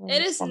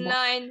 It is 9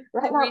 Right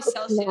now, degrees it's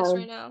Celsius 9.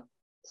 right now.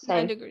 Same.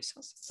 9 degrees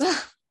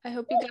Celsius. I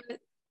hope you guys.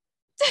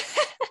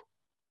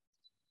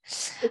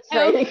 It's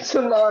raining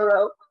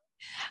tomorrow.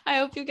 I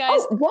hope you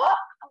guys. Oh, what?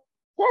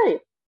 Hey,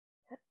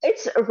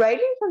 it's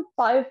raining from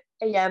 5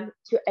 a.m.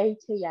 to 8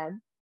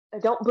 a.m. I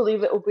don't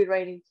believe it will be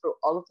raining through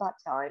all of that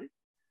time.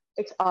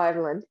 It's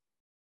Ireland.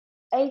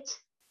 9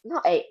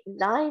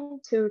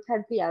 to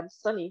 10 p.m.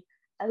 sunny.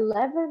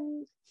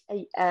 11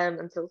 a.m.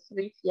 until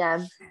 3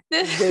 p.m.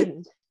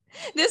 wind.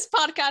 This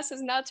podcast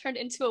has now turned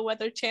into a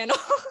weather channel.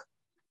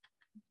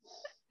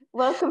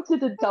 Welcome to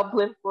the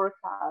Dublin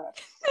forecast.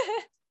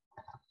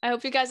 I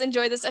hope you guys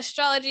enjoy this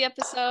astrology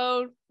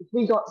episode.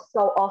 We got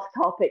so off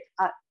topic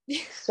at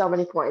so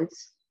many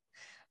points.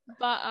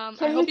 But I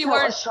hope you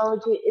weren't.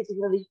 Astrology is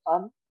really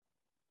fun.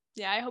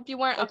 Yeah, I hope you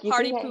weren't like a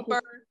party pooper,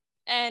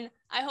 and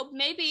I hope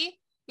maybe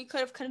we could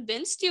have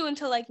convinced you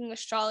into liking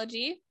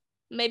astrology.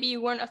 Maybe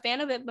you weren't a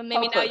fan of it, but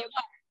maybe now you are.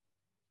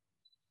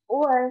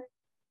 Or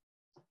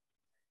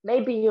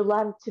maybe you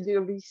learn to do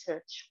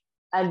research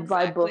and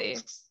buy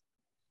books.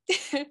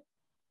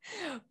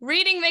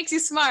 Reading makes you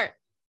smart.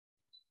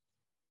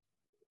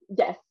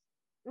 Yes.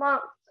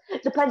 Well,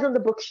 depends on the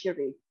books you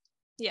read.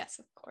 Yes,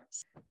 of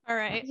course. All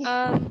right.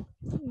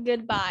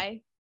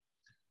 Goodbye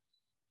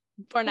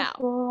for now.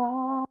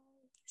 Bye.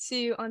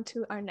 See you on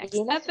to our next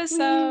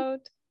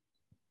episode.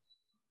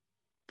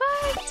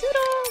 Bye,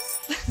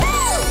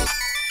 toodles.